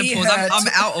this you see menopause, her I'm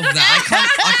out of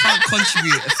that. I can't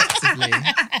contribute effectively.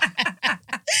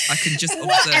 I can just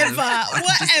observe.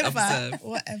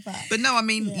 Whatever. But no, I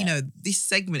mean, you know, this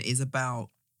segment is about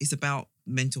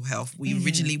mental health. We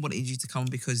originally wanted you to come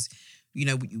because, you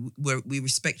know, we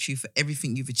respect you for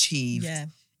everything you've achieved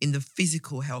in the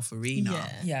physical health arena.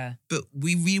 Yeah. But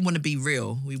we really want to be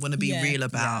real. We want to be real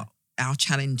about our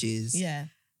challenges. Yeah.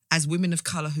 As women of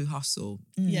colour who hustle.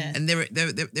 Yeah. And there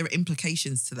are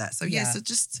implications to that. So so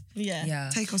just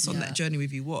take us on that journey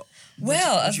with you. Well, what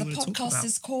as do the you want to talk podcast about?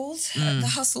 is called, the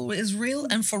hustle is real,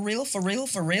 and for real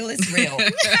is real.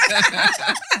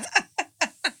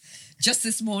 Just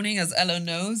this morning, as Ella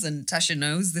knows and Tasha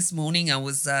knows, this morning I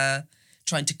was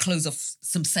trying to close off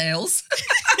some sales,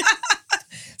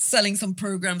 selling some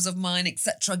programs of mine,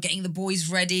 etc., getting the boys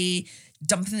ready,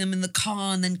 dumping them in the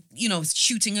car, and then, you know,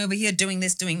 shooting over here, doing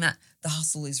this, doing that. The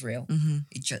hustle is real.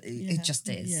 It just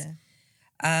is. Yeah.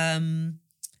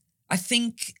 I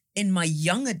think in my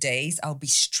younger days, I'll be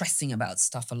stressing about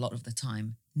stuff a lot of the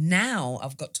time. Now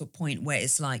I've got to a point where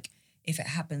it's like, if it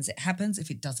happens, it happens.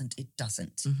 If it doesn't, it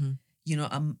doesn't. You know,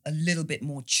 I'm a little bit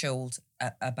more chilled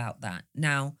about that.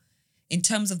 Now, in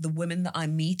terms of the women that I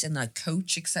meet and I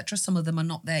coach, etc., some of them are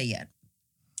not there yet.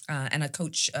 And I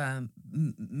coach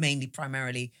mainly,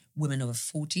 primarily women over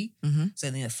 40. So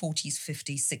in their 40s,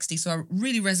 50s, 60s. So I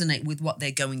really resonate with what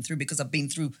they're going through because I've been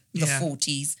through the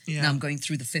 40s. Now I'm going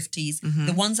through the 50s.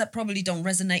 The ones that probably don't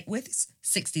resonate with is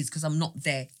 60s because I'm not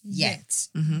there yet,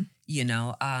 you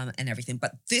know, and everything.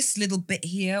 But this little bit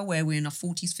here where we're in our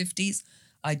 40s, 50s,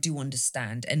 I do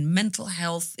understand. And mental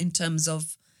health in terms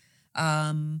of,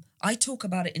 I talk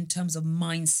about it in terms of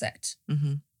mindset.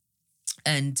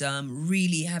 And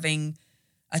really having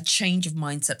a change of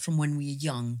mindset from when we were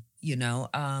young, you know.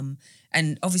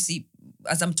 And obviously,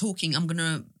 as I'm talking, I'm going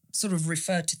to sort of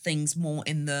refer to things more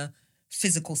in the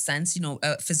physical sense, you know,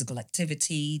 physical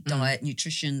activity, diet,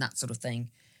 nutrition, that sort of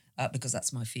thing, because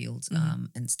that's my field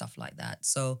and stuff like that.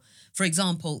 So, for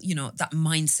example, you know, that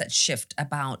mindset shift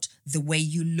about the way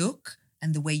you look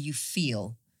and the way you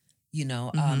feel, you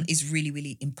know, is really,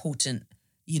 really important,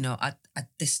 you know, at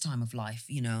this time of life,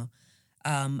 you know.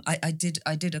 I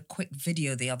did a quick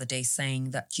video the other day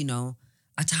saying that, you know,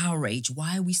 at our age,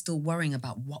 why are we still worrying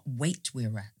about what weight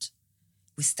we're at?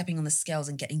 We're stepping on the scales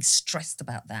and getting stressed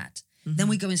about that. Then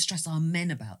we go and stress our men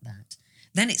about that.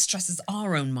 Then it stresses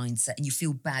our own mindset and you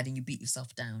feel bad and you beat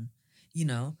yourself down. You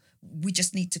know, we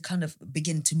just need to kind of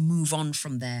begin to move on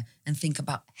from there and think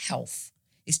about health.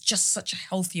 It's just such a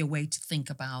healthier way to think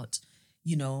about,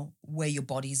 you know, where your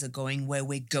bodies are going, where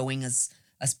we're going as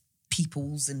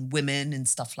peoples and women and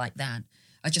stuff like that.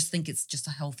 I just think it's just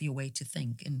a healthier way to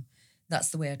think. And that's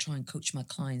the way I try and coach my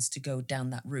clients to go down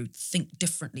that route. Think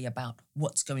differently about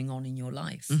what's going on in your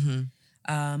life.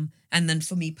 And then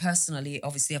for me personally,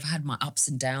 obviously I've had my ups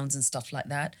and downs and stuff like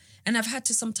that. And I've had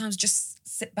to sometimes just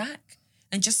sit back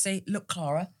and just say, look,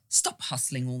 Clara, stop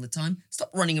hustling all the time.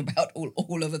 Stop running about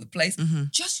all over the place.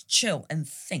 Just chill and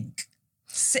think.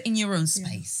 Sit in your own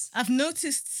space. I've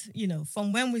noticed, you know,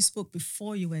 from when we spoke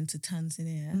before you went to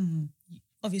Tanzania,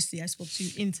 obviously I spoke to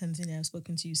you in Tanzania, I've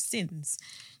spoken to you since.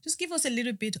 Just give us a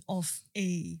little bit of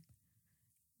a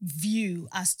view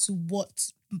as to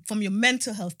what, from your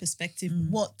mental health perspective,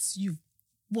 what you've,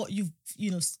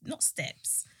 you know, not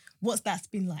steps, what's that's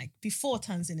been like before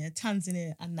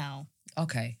Tanzania and now.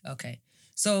 Okay.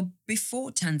 So before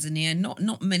Tanzania,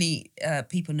 not many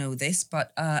people know this,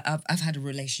 but I've had a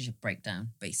relationship breakdown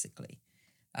basically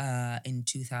in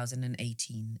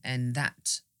 2018, and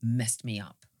that messed me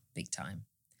up big time.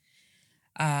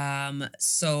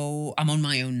 So I'm on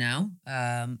my own now,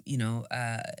 and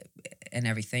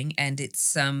everything, and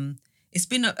it's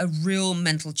been a real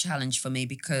mental challenge for me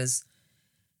because.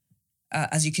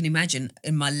 As you can imagine,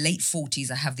 in my late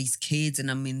 40s, I have these kids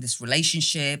and I'm in this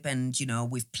relationship and,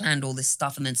 we've planned all this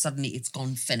stuff and then suddenly it's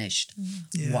gone finished.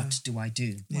 Yeah. What do I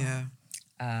do? Yeah.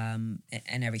 And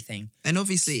everything. And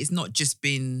obviously it's not just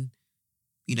been,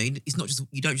 it's not just,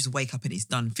 you don't just wake up and it's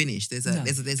done, finished. There's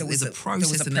a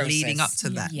process and a leading up to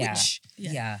that. Yeah.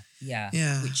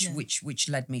 Which, Which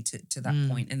led me to that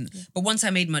point. But once I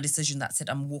made my decision, that's it,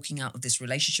 I'm walking out of this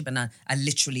relationship, and I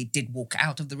literally did walk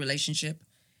out of the relationship.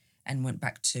 And went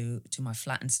back to my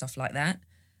flat and stuff like that.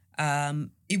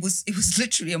 It was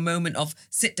literally a moment of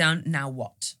sit down, now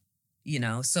what?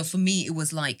 So for me, it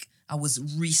was like I was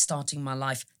restarting my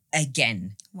life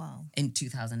again. Wow. In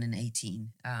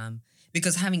 2018.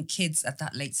 Because having kids at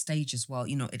that late stage as well,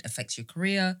 it affects your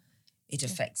career. It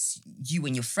affects you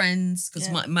and your friends. Because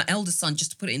my eldest son,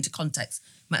 just to put it into context,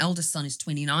 my eldest son is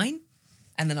 29.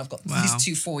 And then I've got these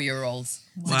 2 4-year-olds.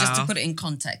 So just to put it in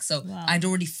context. So I'd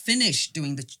already finished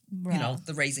doing the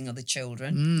raising of the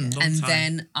children. And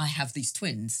then I have these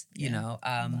twins,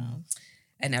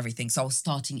 and everything. So I was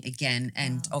starting again.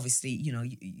 And obviously,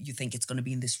 you think it's going to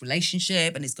be in this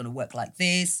relationship and it's going to work like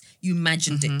this. You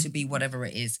imagined it to be whatever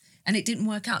it is. And it didn't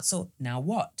work out. So now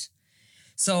what?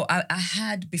 So I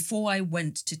had, before I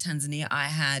went to Tanzania, I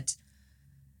had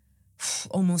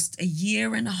almost a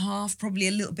year and a half, probably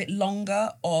a little bit longer,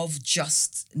 of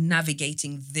just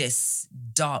navigating this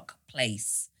dark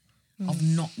place of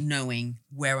not knowing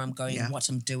where I'm going, what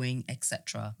I'm doing,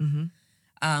 etc.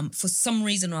 For some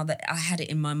reason or other, I had it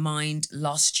in my mind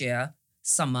last year,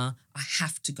 summer, I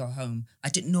have to go home. I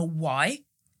didn't know why,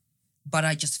 but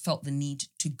I just felt the need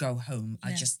to go home.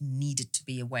 I just needed to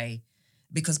be away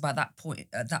because at that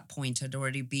point, I'd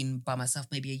already been by myself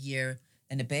maybe a year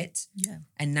and a bit. Yeah.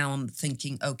 And now I'm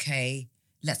thinking, okay,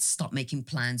 let's start making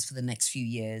plans for the next few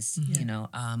years,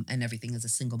 and everything as a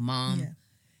single mom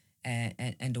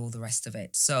and all the rest of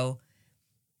it. So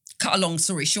cut a long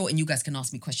story short, and you guys can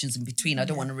ask me questions in between. I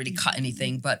don't want to really cut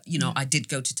anything, but, I did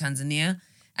go to Tanzania.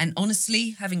 And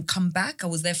honestly, having come back, I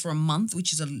was there for a month,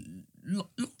 which is a long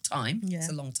time. Yeah. It's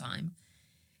a long time.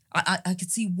 I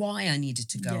could see why I needed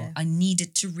to go. Yeah. I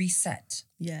needed to reset.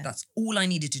 Yeah. That's all I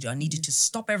needed to do. I needed to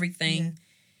stop everything,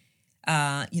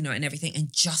 and everything,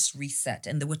 and just reset.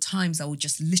 And there were times I would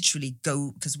just literally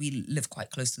go, because we live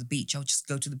quite close to the beach, I would just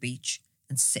go to the beach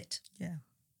and sit. Yeah.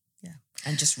 Yeah.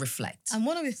 And just reflect. And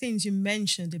one of the things you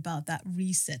mentioned about that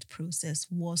reset process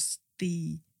was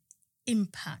the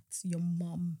impact your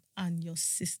mom and your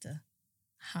sister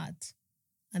had.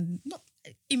 And not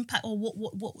impact, or what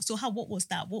was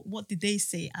that? What did they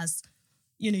say as,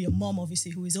 your mom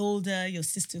obviously who is older, your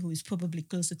sister who is probably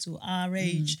closer to our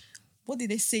age. What did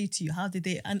they say to you? How did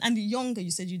they, and the younger,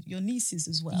 you said your nieces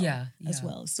as well. As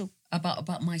well. So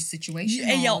about my situation?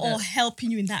 Or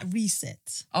helping you in that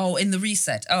reset. Oh, in the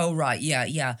reset. Oh, right.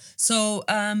 Yeah. So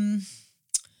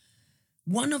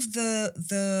one of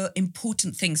the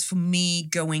important things for me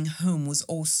going home was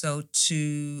also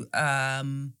to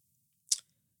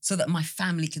so that my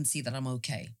family can see that I'm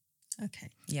okay.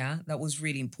 Okay. Yeah, that was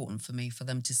really important for me, for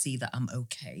them to see that I'm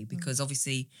okay, because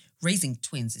obviously raising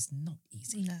twins is not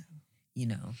easy.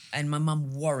 No. And my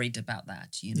mum worried about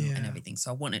that, and everything.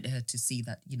 So I wanted her to see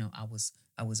that, I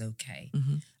was okay.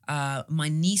 My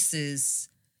nieces,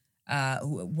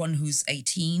 one who's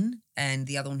 18 and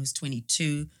the other one who's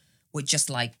 22, were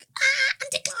just like,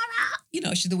 Auntie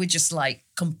Clara. They were just like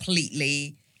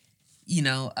completely,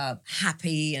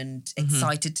 happy and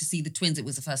excited to see the twins. It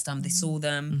was the first time they saw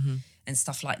them and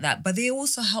stuff like that. But they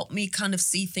also helped me kind of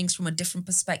see things from a different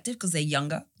perspective because they're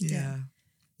younger. Yeah.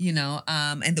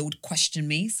 And they would question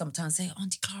me sometimes, say,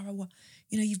 Auntie Clara,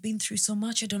 you've been through so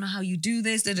much. I don't know how you do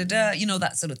this,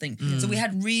 that sort of thing. So we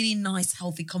had really nice,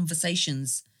 healthy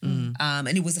conversations. And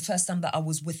it was the first time that I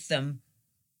was with them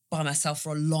by myself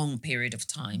for a long period of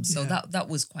time. So that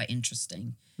was quite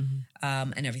interesting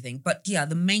and everything. But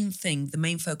the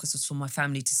main focus was for my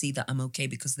family to see that I'm okay,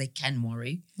 because they can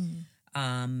worry.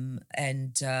 And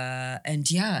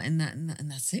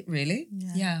that's it really.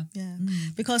 Yeah.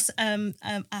 Because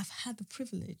I've had the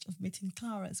privilege of meeting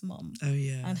Clara's mom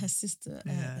and her sister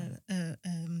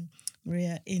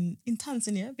Maria in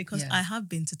Tanzania, because I have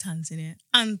been to Tanzania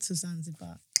and to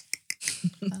Zanzibar.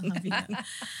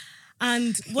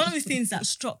 And one of the things that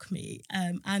struck me,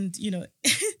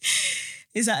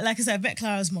 is that, like I said, I met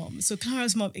Clara's mom. So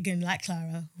Clara's mom, again, like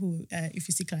Clara, who, if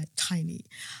you see Clara, tiny.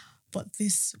 But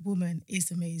this woman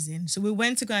is amazing. So we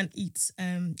went to go and eat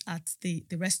at the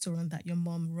restaurant that your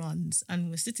mom runs. And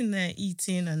we're sitting there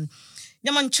eating, and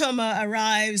Yaman Choma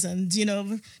arrives, and, you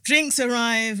know, drinks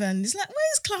arrive. And it's like,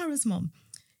 where's Clara's mom?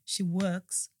 She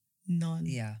works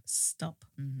non-stop.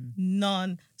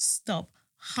 Non-stop.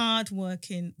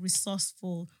 Hardworking,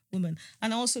 resourceful woman.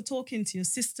 And also talking to your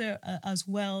sister as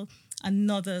well,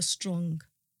 another strong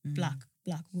black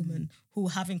woman who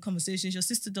having conversations. Your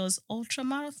sister does ultra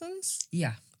marathons.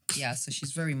 Yeah. So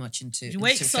she's very much into. She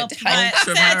wakes up fitness. by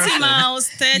 30 miles,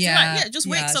 30 miles. Yeah, just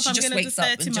wakes up. She I'm just going to do wakes up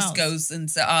 30 and miles. just goes and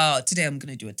says, today I'm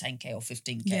going to do a 10K or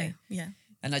 15K. Yeah.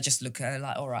 And I just look at her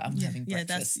like, all right, I'm having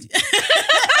breakfast. That's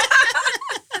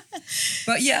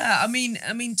But yeah, I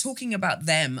mean, talking about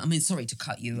them. I mean, sorry to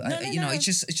cut you. No. It's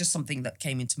just something that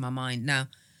came into my mind. Now,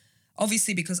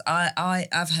 obviously, because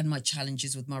I've had my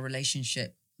challenges with my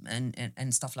relationship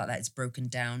and stuff like that. It's broken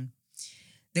down.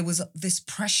 There was this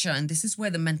pressure, and this is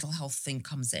where the mental health thing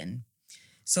comes in.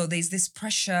 So there's this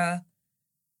pressure.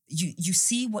 You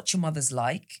see what your mother's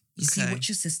like. You see what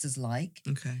your sister's like.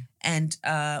 Okay. And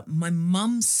my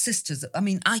mum's sisters, I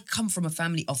mean, I come from a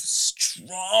family of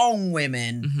strong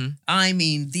women. Mm-hmm. I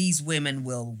mean, these women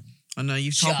will... I know,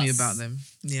 you've told me about them.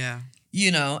 Yeah.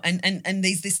 You know, and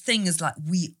there's this thing is like,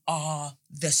 we are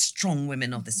the strong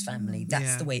women of this family.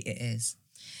 That's the way it is.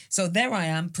 So there I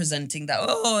am presenting that,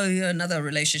 another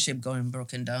relationship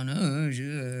broken down. Oh,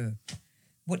 yeah.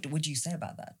 What would you say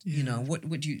about that? Yeah. You know, what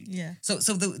would you... Yeah. So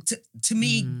to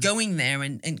me, going there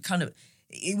and kind of,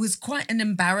 it was quite an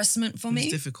embarrassment for me.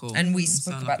 It's difficult. And we It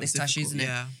spoke sounds about like this, it's Tashi, isn't it?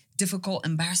 difficult, yeah. Difficult,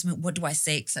 embarrassment, what do I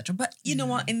say, etc. But you know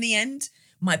what? In the end,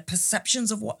 my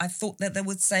perceptions of what I thought that they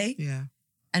would say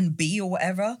and be or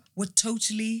whatever were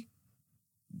totally...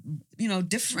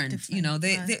 different. You know,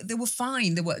 they were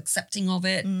fine. They were accepting of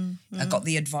it. I got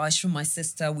the advice from my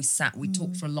sister. We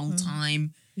talked for a long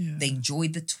time. Yeah. They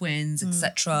enjoyed the twins,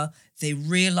 etc. They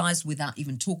realized without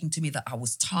even talking to me that I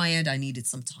was tired. I needed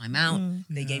some time out.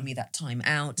 They gave me that time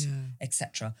out,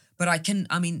 etc. But I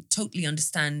totally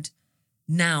understand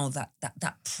now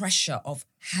that pressure of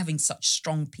having such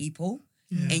strong people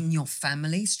in your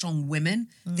family, strong women,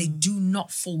 they do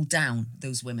not fall down,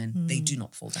 those women. They do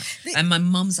not fall down. And my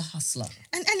mum's a hustler.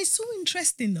 And it's so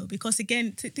interesting though, because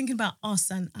again, thinking about us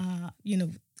and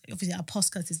obviously our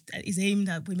podcast is aimed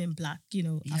at women, black,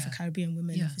 Afro-Caribbean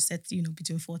women, if you said,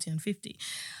 between 40 and 50.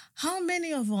 How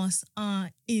many of us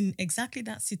are in exactly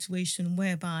that situation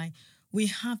whereby we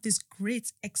have this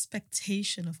great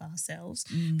expectation of ourselves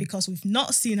because we've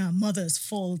not seen our mothers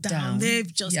fall down.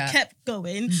 They've just kept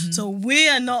going. So we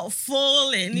are not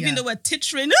falling, even though we're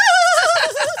tittering.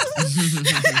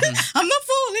 I'm not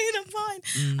falling, I'm fine.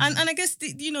 And I guess,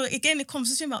 again, the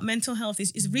conversation about mental health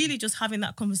is really just having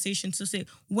that conversation to say,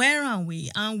 where are we?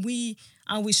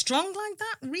 Are we strong like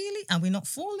that, really? Are we not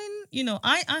falling?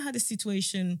 I had a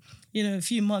situation, a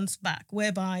few months back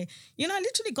whereby, I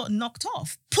literally got knocked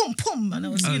off. Pum, pum. And I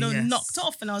was, knocked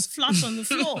off and I was flat on the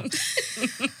floor.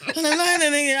 And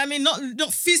I mean,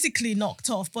 not physically knocked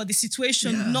off, but the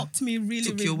situation knocked me really,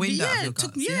 took really... your wind out of your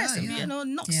took,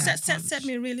 guts. set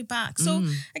me really back. So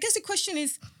I guess the question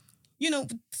is,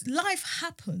 life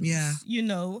happens,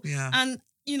 and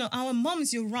our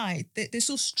moms, you're right, they're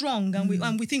so strong, and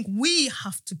we think we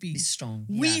have to be strong.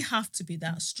 We have to be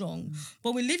that strong.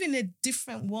 But we live in a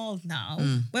different world now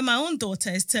where my own daughter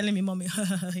is telling me, Mommy,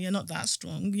 you're not that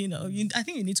strong. I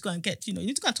think you need to go and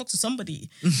talk to somebody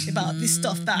about this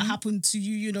stuff that happened to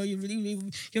you,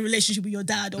 your relationship with your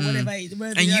dad or whatever.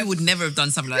 And you would never have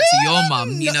done something like that to your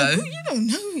mum, You don't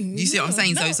know. You see what I'm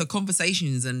saying? No. So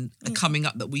conversations and coming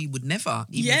up that we would never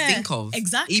even think of.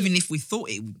 Exactly. Even if we thought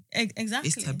it.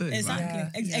 Exactly. It's taboo,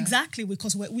 exactly. right? Exactly,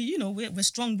 because we're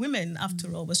strong women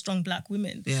after all. We're strong black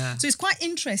women. Yeah. So it's quite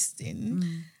interesting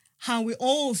how we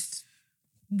all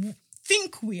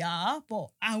think we are, but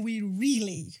are we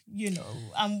really?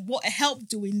 And what help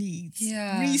do we need?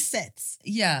 Yeah. Resets.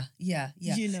 Yeah.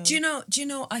 Do you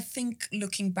know? I think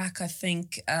looking back,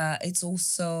 it's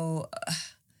also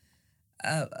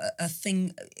a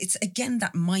thing. It's again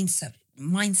that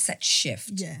mindset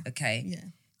shift. Yeah. Okay. Yeah.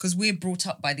 Because we're brought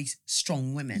up by these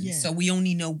strong women. Yeah. So we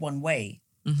only know one way.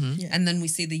 Yeah. And then we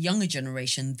see the younger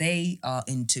generation, they are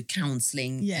into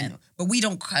counselling. Yeah. But we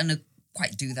don't kind of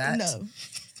quite do that. No.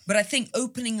 But I think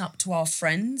opening up to our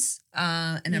friends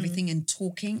and everything and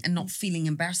talking and not feeling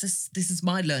embarrassed, this is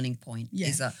my learning point. Yeah.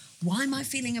 Is why am I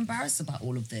feeling embarrassed about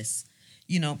all of this?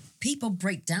 People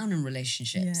break down in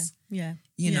relationships. Yeah.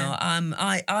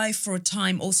 I for a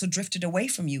time also drifted away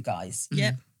from you guys.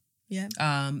 Yeah. Yeah.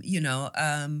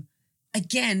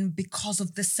 again, because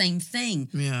of the same thing.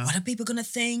 Yeah. What are people going to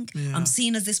think? Yeah. I'm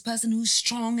seen as this person who's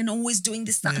strong and always doing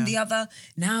this, that, and the other.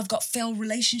 Now I've got failed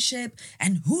relationship.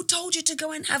 And who told you to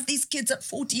go and have these kids at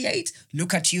 48?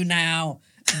 Look at you now.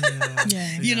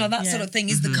 Yeah. You know, that sort of thing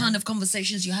is the kind of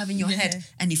conversations you have in your Yeah. head.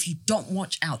 And if you don't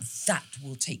watch out, that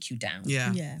will take you down.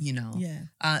 Yeah. Yeah. You know?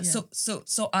 Yeah.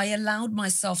 So I allowed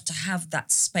myself to have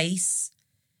that space,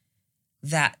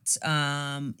 that,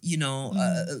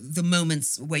 the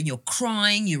moments when you're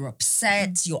crying, you're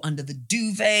upset, you're under the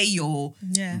duvet,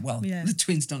 the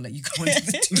twins don't let you go under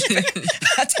the duvet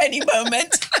at any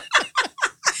moment.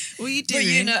 What are you But,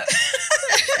 doing?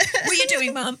 what are you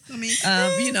doing, Mum? I mean,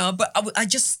 But I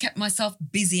just kept myself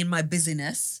busy in my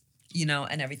busyness,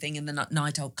 and everything. And then at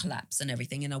night I'll collapse and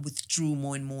everything. And I withdrew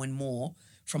more and more and more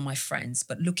from my friends.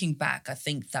 But looking back, I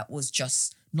think that was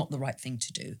just not the right thing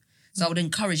to do. So I would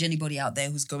encourage anybody out there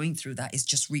who's going through that is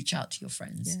just reach out to your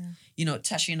friends. Yeah.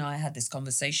 Tashi and I had this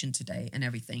conversation today and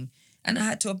everything. And I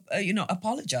had to,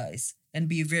 apologize and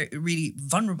be really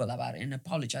vulnerable about it and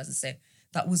apologize and say,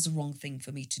 that was the wrong thing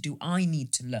for me to do. I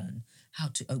need to learn how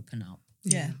to open up.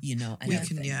 Yeah. And we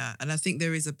everything. can, and I think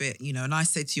there is a bit, and I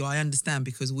said to you, I understand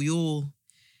because we all,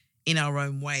 in our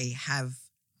own way,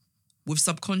 we've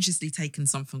subconsciously taken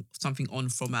something on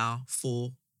from our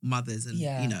foremothers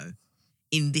and,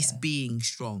 in this being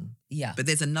strong. Yeah. But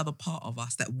there's another part of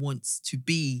us that wants to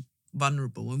be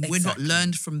vulnerable and we're not Exactly.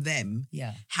 learned from them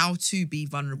Yeah. how to be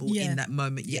vulnerable Yeah. in that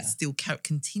moment, yet Yeah. still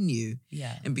continue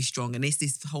Yeah. and be strong. And it's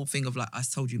this whole thing of, like I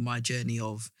told you, my journey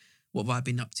of what have I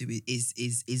been up to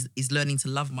is learning to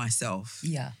love myself.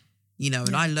 Yeah.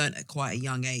 And I learned at quite a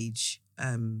young age,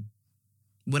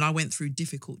 when I went through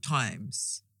difficult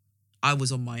times, I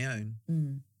was on my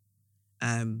own.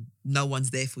 No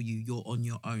one's there for you. You're on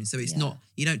your own. So it's not,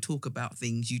 you don't talk about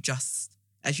things. You just,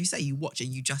 as you say, you watch and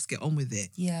you just get on with it.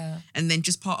 Yeah. And then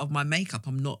just part of my makeup,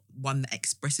 I'm not one that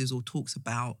expresses or talks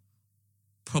about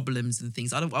problems and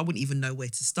things. I wouldn't even know where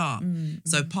to start.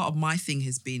 So part of my thing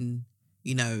has been,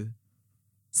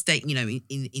 stay,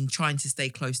 in trying to stay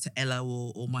close to Ella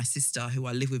or my sister who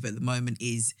I live with at the moment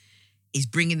is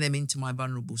bringing them into my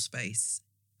vulnerable space.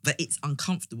 But it's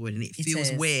uncomfortable and it feels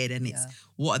is. weird and it's,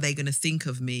 what are they going to think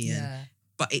of me?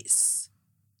 But it's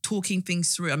talking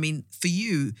things through. I mean, for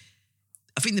you,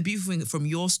 I think the beautiful thing from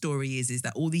your story is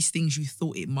that all these things you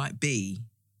thought it might be,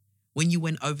 when you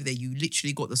went over there, you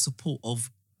literally got the support of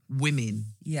women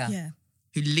Yeah.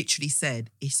 who literally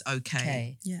said, it's okay.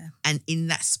 Okay. Yeah. And in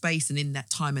that space and in that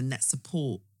time and that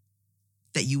support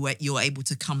that you're able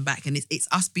to come back. And it's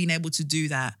us being able to do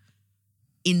that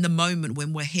in the moment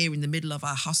when we're here in the middle of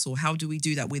our hustle. How do we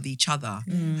do that with each other?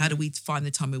 How do we find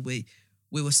the time where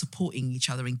we were supporting each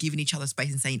other and giving each other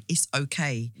space and saying, it's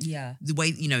okay. Yeah. The way,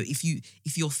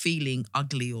 if you're feeling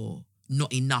ugly or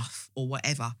not enough or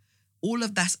whatever, all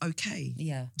of that's okay.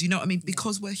 Yeah. Do you know what I mean?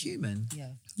 Because we're human. Yeah.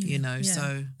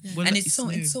 So. Yeah. Well, And it's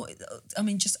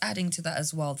new. just adding to that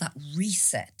as well, that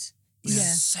reset is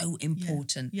Yeah. so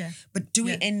important. Yeah. But do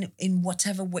it in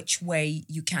whatever which way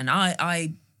you can.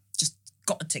 I just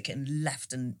got a ticket and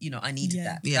left and, I needed Yeah.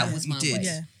 that. Yeah, That was you my did.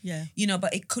 way. Yeah.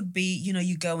 But it could be,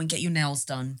 you go and get your nails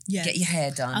done, Yeah. get your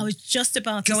hair done. I was just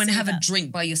about to Go and say have a that.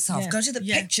 drink by yourself. Yeah. Go to the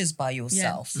Yeah. pictures by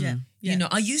yourself. Yeah. Yeah.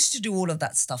 I used to do all of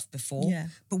that stuff before. Yeah.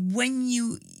 But when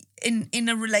you in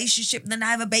a relationship, then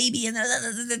I have a baby and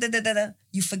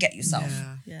you forget yourself.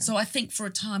 Yeah. Yeah. So I think for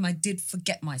a time I did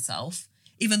forget myself,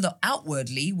 even though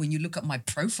outwardly, when you look at my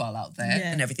profile out there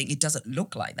Yeah. and everything, it doesn't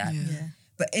look like that. Yeah.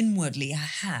 But inwardly, I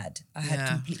had Yeah.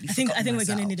 completely. I think forgotten we're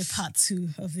going to need a myself. part 2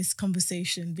 of this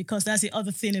conversation because that's the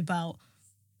other thing about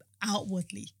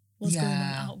outwardly. What's going on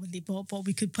Yeah. outwardly, but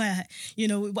we could play,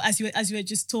 as you were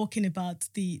just talking about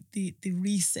the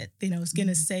reset thing, I was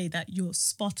gonna say that you're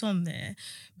spot on there,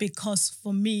 because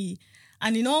for me,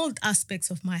 and in all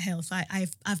aspects of my health,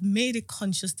 I've made a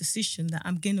conscious decision that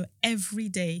I'm going to every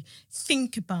day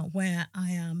think about where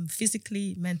I am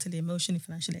physically, mentally, emotionally,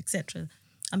 financially, etc.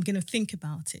 I'm going to think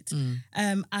about it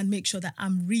and make sure that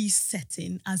I'm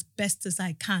resetting as best as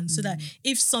I can so that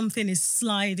if something is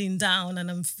sliding down and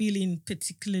I'm feeling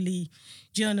particularly,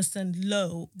 do you understand,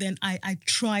 low, then I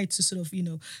try to sort of,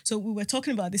 so we were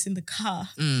talking about this in the car.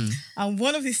 And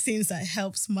one of the things that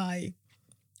helps my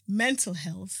mental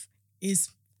health is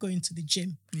going to the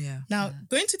gym. Yeah. Now,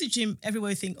 going to the gym,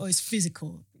 everybody think, it's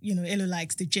physical. Elo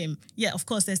likes the gym. Yeah, of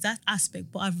course, there's that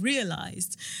aspect. But I've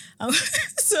realized,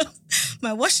 so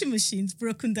my washing machine's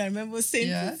broken down. Remember I was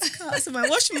saying, so my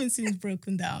washing machine's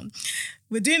broken down.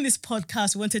 We're doing this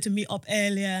podcast. We wanted to meet up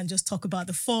earlier and just talk about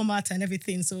the format and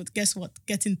everything. So guess what?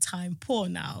 Getting time poor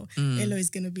now. Elo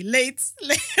is going to be late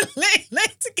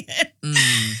again.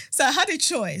 So I had a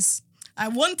choice. I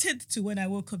wanted to, when I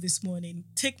woke up this morning,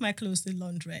 take my clothes to the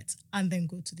laundrette and then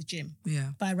go to the gym.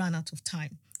 Yeah. But I ran out of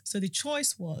time. So the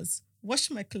choice was wash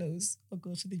my clothes or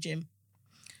go to the gym.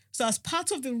 So as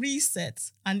part of the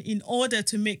reset and in order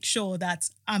to make sure that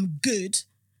I'm good,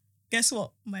 guess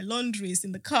what? My laundry is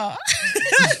in the car.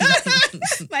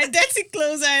 My dirty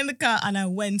clothes are in the car and I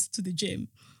went to the gym.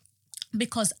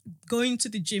 Because going to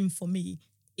the gym for me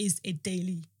is a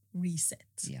daily reset.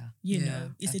 Yeah. You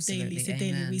know, it's absolutely. a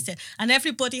daily reset. And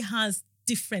everybody has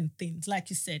different things. Like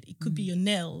you said, it could be your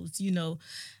nails,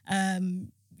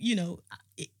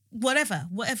 whatever,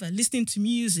 listening to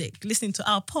music, listening to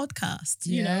our podcast,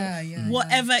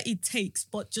 whatever it takes,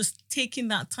 but just taking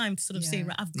that time to sort of say,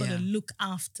 right, I've got to look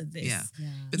after this. Yeah.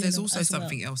 But there's also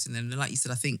something else in there. And like you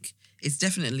said, I think it's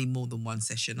definitely more than one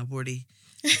session. I've already,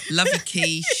 love you,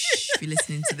 Keish. If you're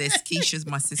listening to this, Keisha's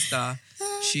my sister.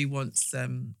 She wants,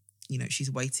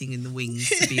 she's waiting in the wings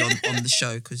to be on the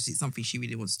show because it's something she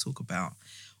really wants to talk about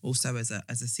also as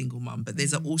a single mum. But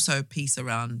there's also a piece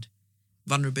around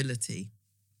vulnerability.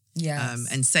 Yes.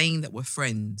 And saying that we're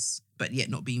friends, but yet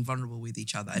not being vulnerable with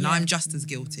each other. And I'm just as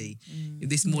guilty.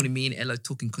 This morning, me and Ella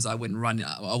talking because I went running.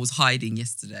 I was hiding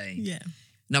yesterday. Yeah.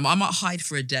 No, I might hide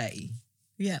for a day.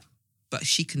 Yeah. But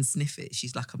she can sniff it.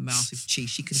 She's like a mouse with cheese.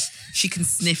 She can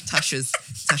sniff Tasha's.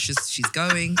 She's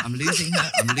going. I'm losing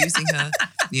her.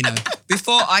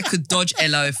 Before I could dodge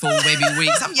Ella for maybe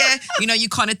weeks. You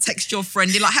kind of text your friend.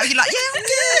 You're like, how you like? Yeah, I'm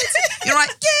good. You're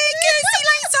like, yeah, good. See you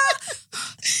later.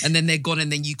 And then they're gone,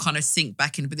 and then you kind of sink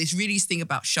back in. But there's really this thing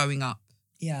about showing up.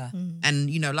 Yeah. And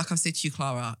like I've said to you,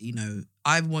 Clara,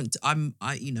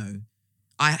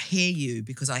 I hear you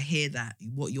because I hear that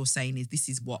what you're saying is this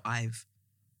is what I've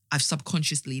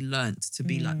subconsciously learnt to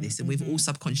be like this. And we've all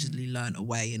subconsciously learnt a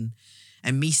way.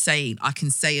 And me saying, I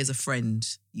can say as a friend,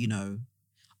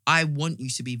 I want you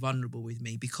to be vulnerable with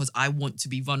me because I want to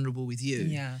be vulnerable with you.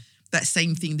 Yeah. That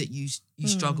same thing that you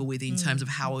struggle with in terms of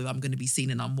how I'm going to be seen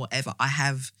and I'm whatever. I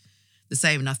have the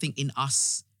same. And I think in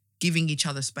us giving each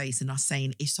other space and us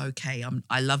saying, it's okay.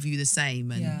 I love you the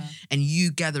same. And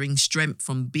you gathering strength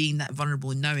from being that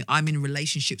vulnerable and knowing I'm in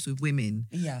relationships with women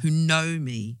who know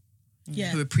me.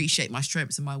 Yeah. Who appreciate my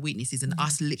strengths and my weaknesses and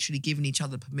us literally giving each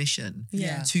other permission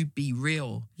to be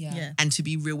real and to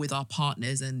be real with our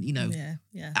partners and,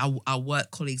 our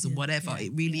work colleagues and whatever.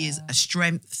 It really is a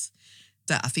strength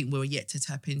that I think we're yet to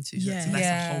tap into. So that's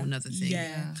a whole nother thing.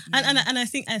 Yeah. And I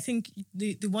think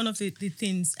the one of the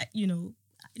things,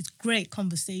 it's great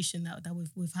conversation that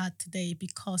we've had today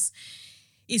because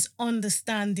it's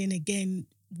understanding again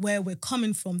where we're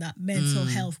coming from, that mental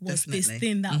health was definitely. this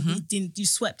thing that you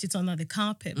swept it under the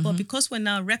carpet. But because we're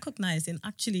now recognizing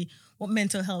actually what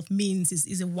mental health means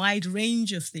is a wide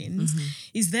range of things,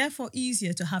 it's therefore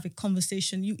easier to have a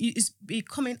conversation. It's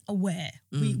becoming aware.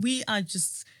 We are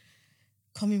just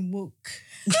coming woke.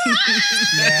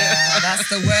 Yeah, that's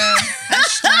the word.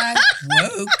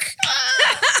 #woke.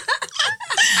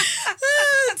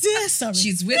 Dear, sorry.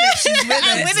 She's with it.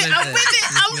 I'm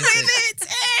with it.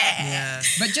 Yeah.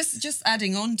 But just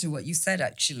adding on to what you said,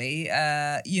 actually,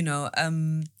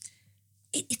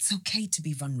 it's okay to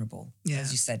be vulnerable. Yeah.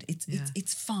 As you said,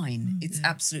 it's fine. It's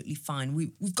absolutely fine.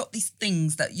 We've got these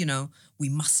things that we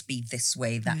must be this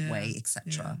way, that way,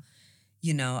 etc.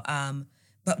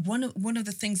 But one of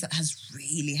the things that has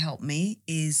really helped me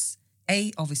is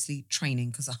obviously training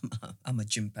because I'm a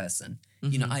gym person,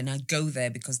 and I go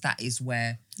there because that is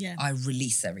where I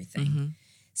release everything.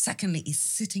 Secondly, is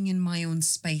sitting in my own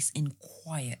space in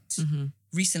quiet.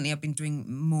 Recently, I've been doing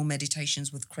more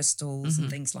meditations with crystals and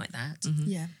things like that.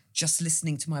 Yeah. Just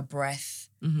listening to my breath,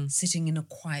 sitting in a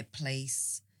quiet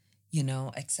place,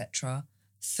 etc.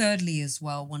 Thirdly, as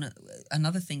well,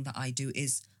 another thing that I do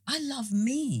is I love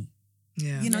me.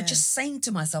 Yeah. Just saying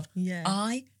to myself,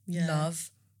 I love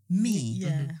me.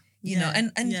 Yeah.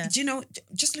 And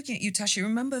just looking at you, Tasha,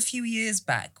 remember a few years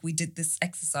back, we did this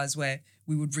exercise where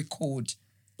we would record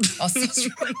ourselves.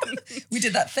 We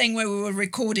did that thing where we were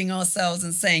recording ourselves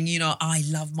and saying, I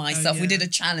love myself. We did a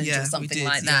challenge or something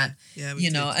like that. Yeah, we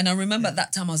did. And I remember at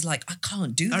that time I was like, I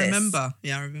can't do this. I remember.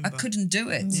 I couldn't do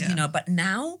it, but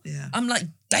now I'm like,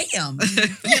 damn,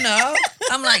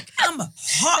 I'm like, I'm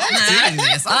hot, man.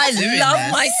 I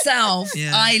love myself.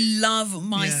 Yeah. I love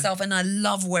myself and I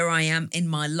love where I am in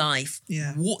my life,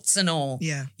 warts and all.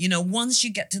 Yeah. Once you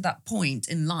get to that point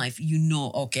in life,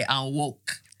 okay, I'll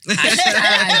woke.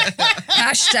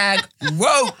 Hashtag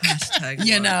woke.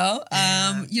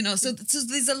 So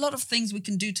there's a lot of things we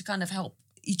can do to kind of help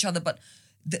each other, but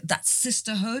that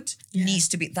sisterhood needs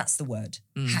to be, that's the word.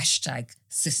 Hashtag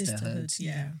sisterhood.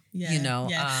 Yeah. You know,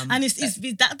 yeah. And it's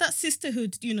that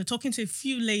sisterhood, you know, talking to a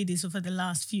few ladies over the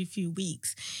last few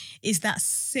weeks, is that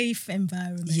safe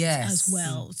environment as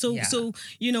well. So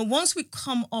you know, once we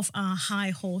come off our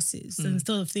high horses and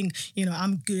sort of think, you know,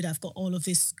 I'm good, I've got all of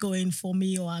this going for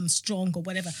me, or I'm strong or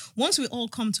whatever. Once we all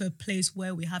come to a place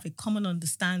where we have a common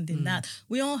understanding that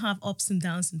we all have ups and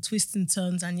downs and twists and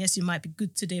turns, and yes, you might be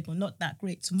good today, but not that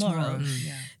great tomorrow.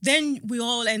 Then we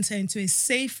all enter into a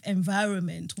safe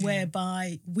environment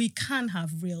whereby we can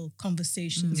have real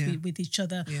conversations with each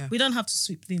other. Yeah. We don't have to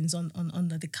sweep things on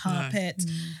under the carpet.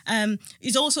 No.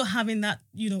 It's also having that,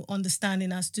 you know,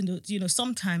 understanding as to, you know,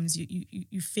 sometimes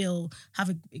you feel have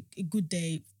a good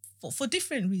day for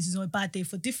different reasons, or a bad day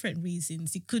for different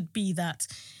reasons. It could be that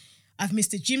I've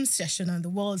missed a gym session and the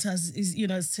world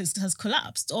has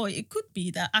collapsed, or it could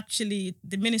be that actually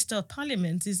the Minister of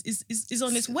Parliament is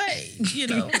on its way. You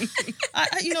know,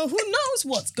 you know, who knows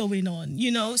what's going on?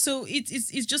 You know, so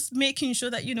it's just making sure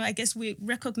that, you know, I guess we're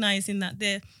recognizing that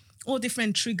they're all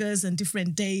different triggers and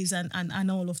different days and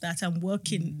all of that, and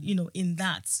working, you know, in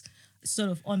that sort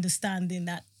of understanding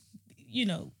that, you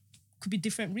know, could be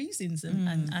different reasons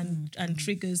and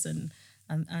triggers and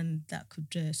that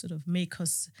could sort of make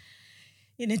us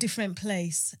in a different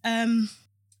place.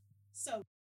 So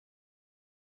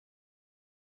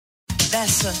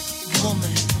that's a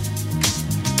woman.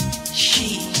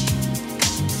 She,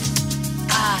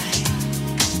 I,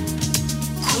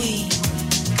 queen,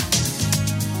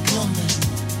 woman.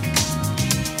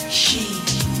 She,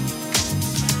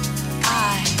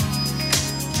 I,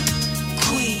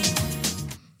 queen.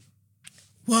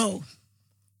 Whoa.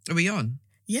 Are we on?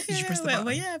 Yeah, Did you press the button?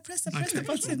 Well, yeah, I pressed the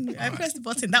button. I pressed the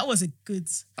button. That was a good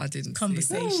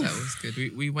conversation. See that. That was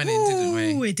good. We went in, didn't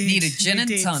we? We did. Need a gin and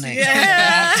tonic.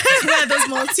 Yeah. Where are those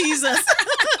Maltesers?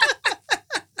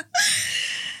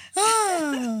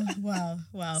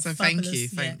 Wow. So fabulous. thank you.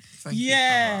 Thank you.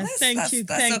 Yeah, thank you.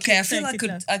 That's okay. I feel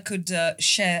I could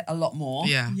share a lot more.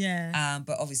 Yeah.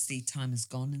 But obviously time is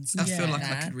gone and I stuff. feel like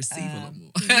I could receive a lot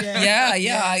more.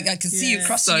 I can see you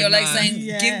crossing your legs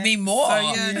saying, "Give me more."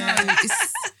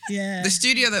 The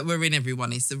studio that we're in,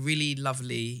 everyone, it's a really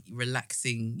lovely,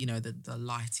 relaxing. You know, the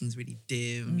lighting's really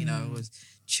dim. You know, it was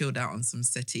chilled out on some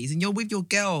settees, and you're with your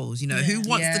girls. You know, who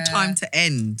wants the time to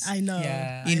end? I know.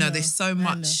 Yeah. You know, there's so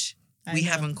much we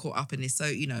haven't caught up in this. So,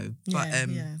 you know, but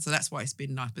so that's why it's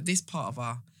been nice. But this part of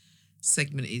our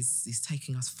segment is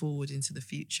taking us forward into the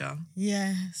future.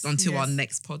 Yes. Until our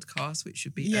next podcast, which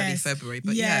should be early February.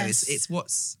 But it's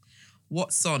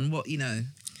what's on, what, you know,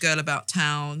 girl about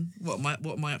town, what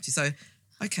am I up to? So,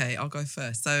 okay, I'll go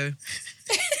first. So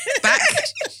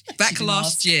back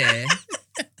last year,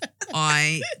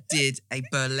 I did a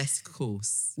burlesque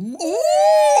course. Ooh.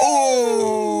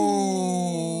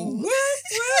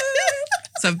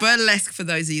 So burlesque, for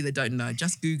those of you that don't know,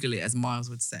 just Google it, as Miles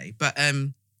would say. But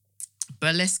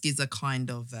burlesque is a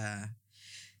kind of,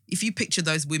 if you picture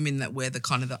those women that wear the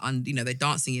kind of they're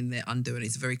dancing in their underwear, and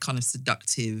it's very kind of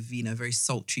seductive, you know, very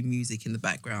sultry music in the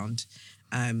background,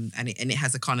 and it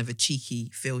has a kind of a cheeky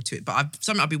feel to it. But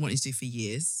something I've been wanting to do for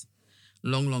years,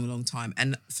 long time.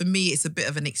 And for me, it's a bit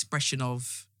of an expression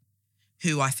of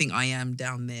who I think I am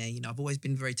down there. You know, I've always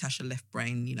been very Tasha left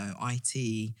brain, you know,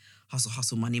 IT,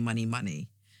 hustle, money.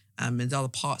 And there's other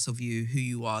parts of you, who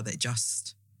you are, that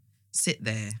just sit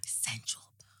there. Essential.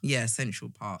 Yeah, essential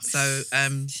part. So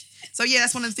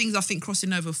that's one of the things I think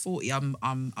crossing over 40,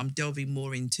 I'm delving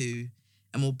more into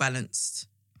a more balanced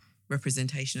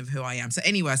representation of who I am. So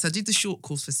anyway, so I did the short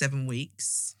course for 7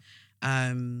 weeks.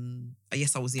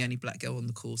 Yes, I was the only black girl on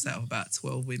the course out of about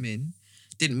 12 women.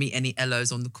 Didn't meet any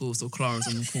Ellos on the course or Claras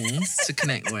on the course to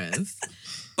connect with.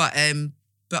 But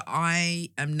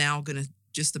I am now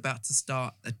just about to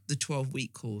start the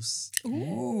 12-week course.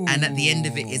 Ooh. And at the end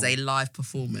of it is a live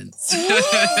performance. So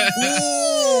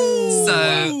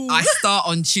I start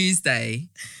on Tuesday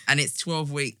and it's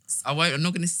 12 weeks. I'm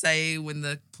not going to say when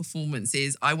the performance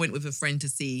is. I went with a friend to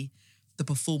see the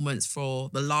performance for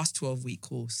the last 12-week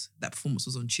course. That performance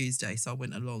was on Tuesday, so I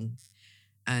went along.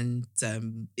 And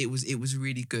it was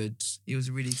really good. It was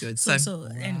really good. So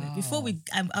anyway, before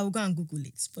I will go and Google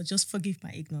it, but just forgive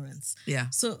my ignorance.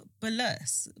 Yeah. So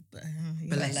burlesque.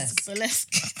 Burlesque.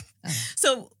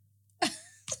 So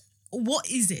what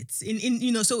is it? In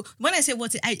you know, so when I say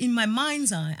in my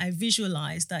mind's eye, I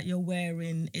visualize that you're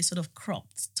wearing a sort of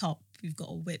cropped top. You've got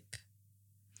a whip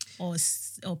or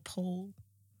pole.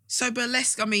 So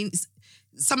burlesque, I mean,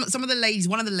 some of the ladies,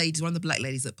 one of the black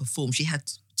ladies that performed, she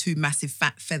had two massive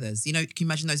fat feathers. You know, can you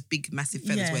imagine those big massive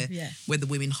feathers where the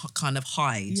women kind of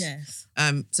hide? Yes.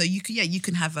 So you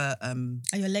can have a.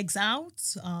 Are your legs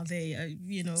out? Are they?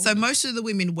 So most of the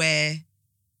women wear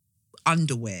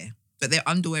underwear, but their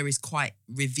underwear is quite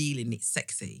revealing. It's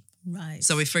sexy. Right.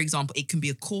 So if, for example, it can be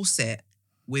a corset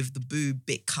with the boob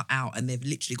bit cut out, and they've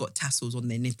literally got tassels on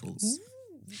their nipples. Ooh.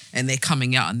 And they're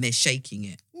coming out and they're shaking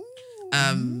it.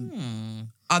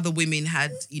 Other women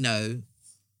had,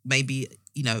 maybe,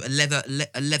 a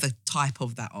leather type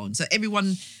of that on. So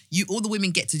all the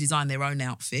women get to design their own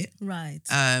outfit. Right.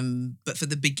 But for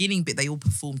the beginning bit, they all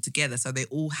performed together. So they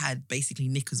all had basically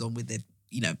knickers on with their,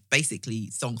 basically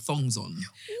thongs on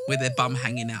with their bum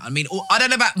hanging out. I mean, I don't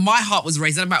know about, my heart was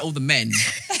raised, I don't know about all the men.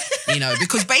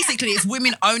 Because basically it's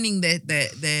women owning their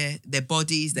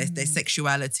bodies, their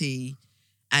sexuality,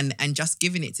 and just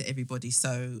giving it to everybody.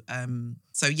 So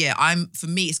yeah, for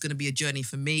me, it's going to be a journey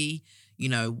for me.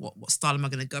 What style am I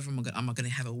going to go for? Am I going to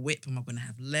have a whip? Am I going to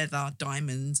have leather,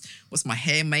 diamonds? What's my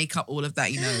hair, makeup, all of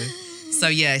that, So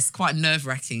yeah, it's quite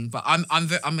nerve-wracking, but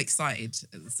I'm excited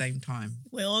at the same time.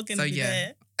 We're all going to be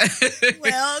there.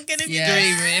 We're all going to be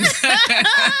dreaming.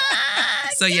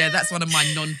 So yeah, that's one of my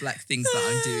non-black things that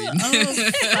I'm doing.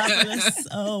 Oh, fabulous.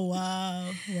 Oh,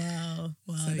 wow.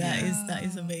 So that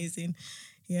is amazing.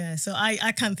 Yeah, so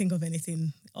I can't think of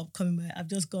anything upcoming. I've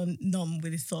just gone numb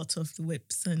with the thought of the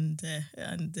whips and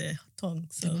tongue.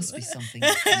 So. There must be something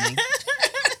coming.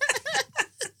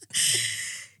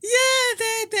 Yeah,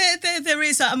 there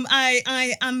is. I'm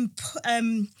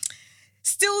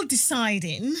still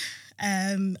deciding.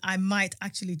 I might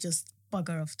actually just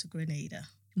bugger off to Grenada.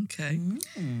 Okay.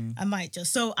 I might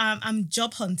just. So I'm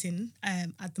job hunting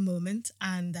at the moment,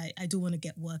 and I do want to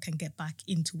get work and get back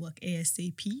into work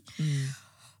ASAP.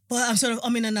 But I'm sort of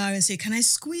umming and ahhing and say, can I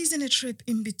squeeze in a trip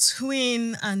in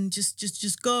between and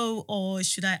just go, or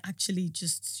should I actually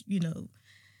just,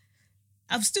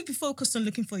 I'll still be focused on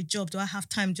looking for a job. Do I have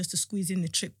time just to squeeze in the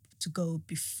trip to go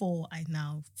before I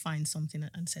now find something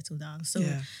and settle down? So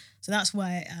that's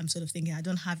why I'm sort of thinking I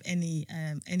don't have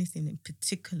anything in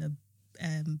particular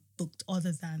booked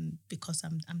other than because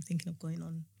I'm thinking of going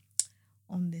on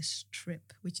this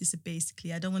trip, which is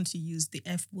basically, I don't want to use the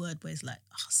F word where it's like,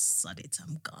 oh, sod it,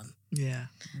 I'm gone. Yeah.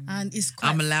 And it's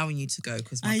quite... I'm allowing you to go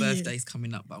because my birthday's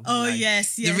coming up. But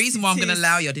yes. The reason why I'm going to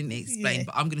allow you, I didn't explain,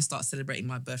 but I'm going to start celebrating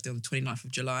my birthday on the 29th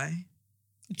of July.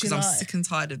 Because I'm sick and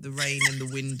tired of the rain and the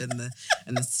wind and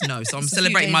the snow. So I'm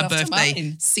celebrating my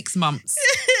birthday 6 months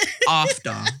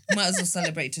after. Might as well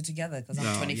celebrate it together because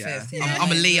I'm 25th. Yeah. I'm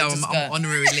a Leo. I'm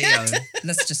honorary Leo.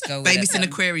 Let's just go with Baby, it. it's an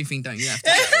aquarium thing, don't you have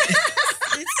to?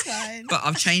 It's fine. But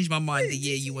I've changed my mind the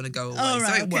year you want to go away. Oh,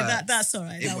 right, so it works. That's all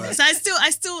right. It works. So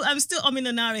I'm still umming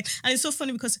and ahhing. And it's so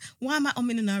funny because why am I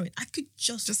umming and ahhing? I could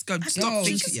just go. Stop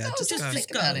thinking. Yeah, just go.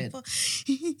 Think about it.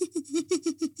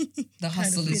 The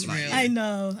hustle is real. I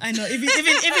know.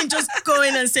 Even just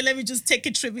going and say, let me just take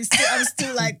a trip. I'm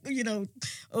still like,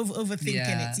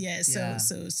 overthinking it. Yeah.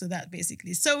 So that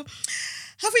basically. So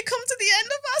have we come to the end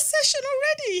of our session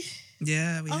already?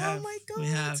 Yeah, we have. Oh my God. We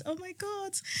have. Oh my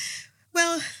God.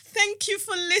 Well, thank you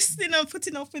for listening and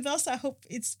putting up with us. I hope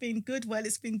it's been good. Well,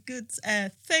 it's been good.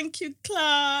 Thank you,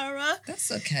 Clara.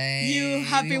 That's okay. You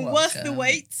have been worth the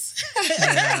wait.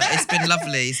 Yeah, it's been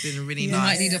lovely. It's been really nice. We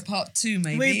might need a part 2,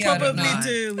 maybe. We probably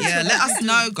do. Let us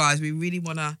know, guys. We really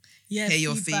want to hear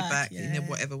your feedback in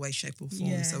whatever way, shape or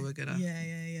form. So we're going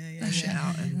to dash it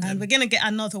out. And we're going to get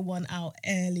another one out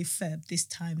early Feb this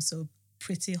time. So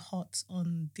pretty hot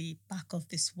on the back of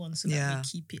this one so that we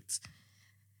keep it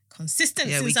consistent.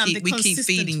 Yeah, we keep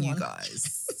feeding you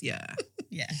guys. Yeah.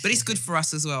 Yeah. But it's good for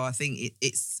us as well. I think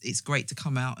it's great to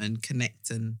come out and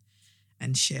connect and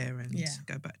share and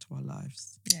go back to our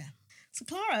lives. Yeah. So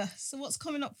Clara, what's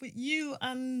coming up with you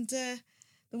and the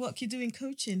work you do in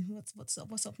coaching? What's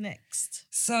up next?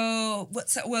 So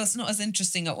it's not as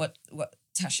interesting at what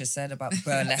Tasha said about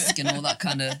burlesque and all that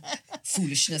kind of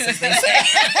foolishness, as they say.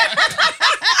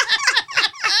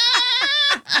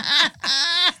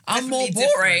 I'm more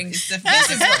boring. This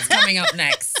is what's coming up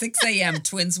next. 6 a.m.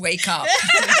 twins wake up.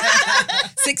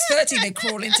 6:30 they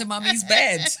crawl into mummy's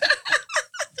bed.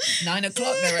 9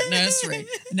 o'clock they're at nursery.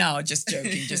 No, just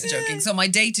joking. So my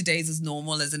day-to-day is as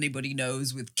normal as anybody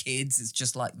knows with kids. It's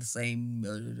just like the same,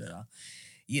 and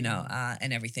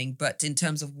everything. But in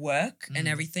terms of work and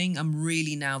everything, I'm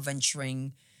really now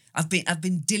venturing. I've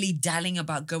been dilly-dallying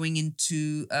about going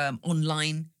into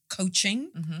online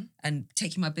coaching and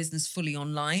taking my business fully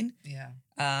online. Yeah.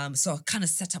 So I kind of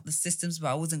set up the systems, but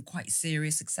I wasn't quite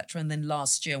serious, etc. And then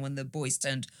last year when the boys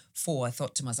turned 4, I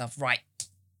thought to myself, right,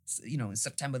 in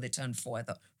September they turned 4. I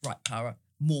thought, right, Clara,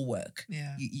 more work.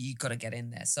 Yeah. You got to get in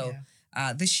there. So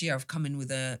This year I've come in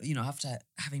with after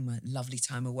having my lovely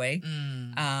time away,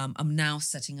 I'm now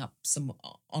setting up some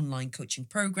online coaching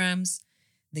programs.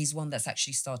 There's one that's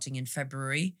actually starting in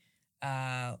February,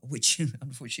 which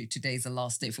unfortunately today is the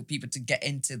last day for people to get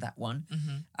into that one.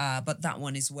 But that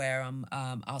one is where I'm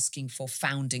asking for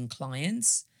founding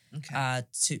clients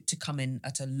to come in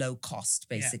at a low cost,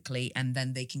 basically, and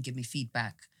then they can give me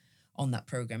feedback on that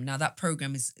program. Now, that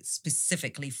program is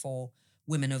specifically for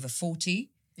women over 40,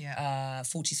 40s,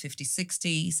 50s,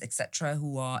 60s, etc.,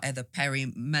 who are either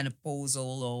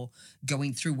perimenopausal or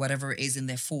going through whatever it is in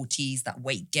their 40s, that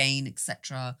weight gain,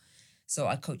 etc. So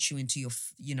I coach you into your,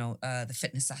 the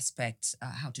fitness aspect,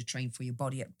 how to train for your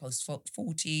body at post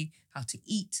 40, how to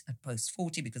eat at post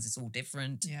 40 because it's all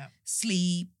different.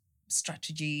 Sleep,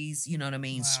 strategies, you know what I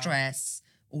mean? Wow. Stress,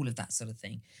 all of that sort of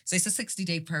thing. So it's a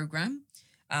 60-day program.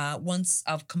 Once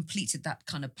I've completed that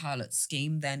kind of pilot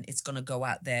scheme, then it's going to go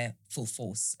out there full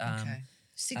force.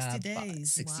 60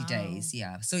 days. 60 days,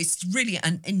 yeah. So it's really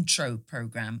an intro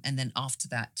program. And then after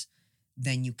that,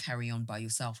 then you carry on by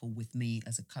yourself or with me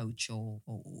as a coach or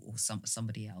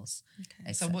somebody else.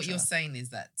 Okay. So what you're saying is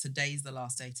that today's the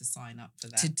last day to sign up for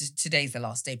that? Today's the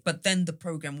last day. But then the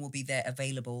program will be there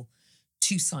available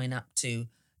to sign up to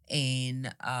in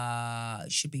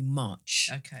should be March.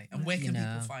 Okay. And where can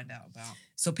people find out about?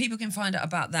 So people can find out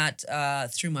about that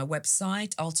through my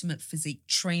website,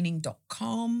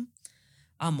 ultimatephysiquetraining.com.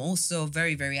 I'm also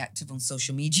very, very active on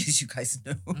social media, as you guys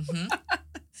know.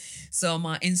 So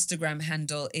my Instagram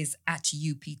handle is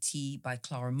 @UPT by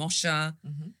Clara Mosher.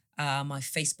 My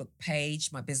Facebook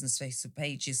page, my business Facebook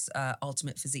page is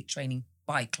Ultimate Physique Training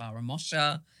by Clara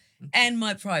Mosher. And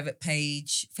my private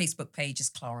page, Facebook page is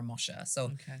Clara Mosher.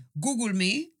 So Google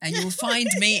me and you'll find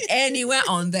me anywhere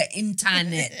on the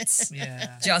internet.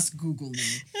 Just Google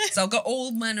me. So I've got all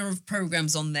manner of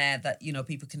programs on there that,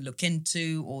 people can look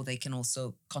into, or they can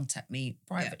also contact me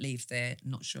privately if they're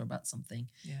not sure about something.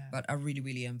 But I really,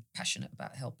 really am passionate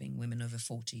about helping women over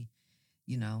 40,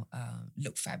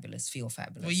 look fabulous, feel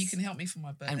fabulous. Well, you can help me for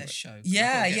my birthday show.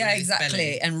 Yeah,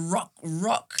 exactly. And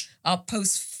rock our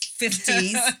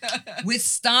post-50s with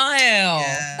style.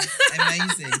 Yeah,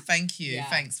 amazing. Thank you.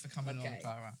 Thanks for coming on,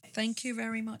 Clara. Thank you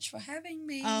very much for having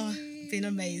me. Oh, been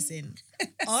amazing.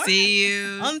 All See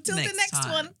you until the next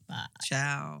time. one. Bye.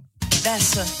 Ciao.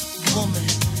 That's a woman.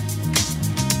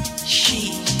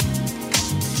 She.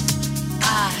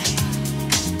 I.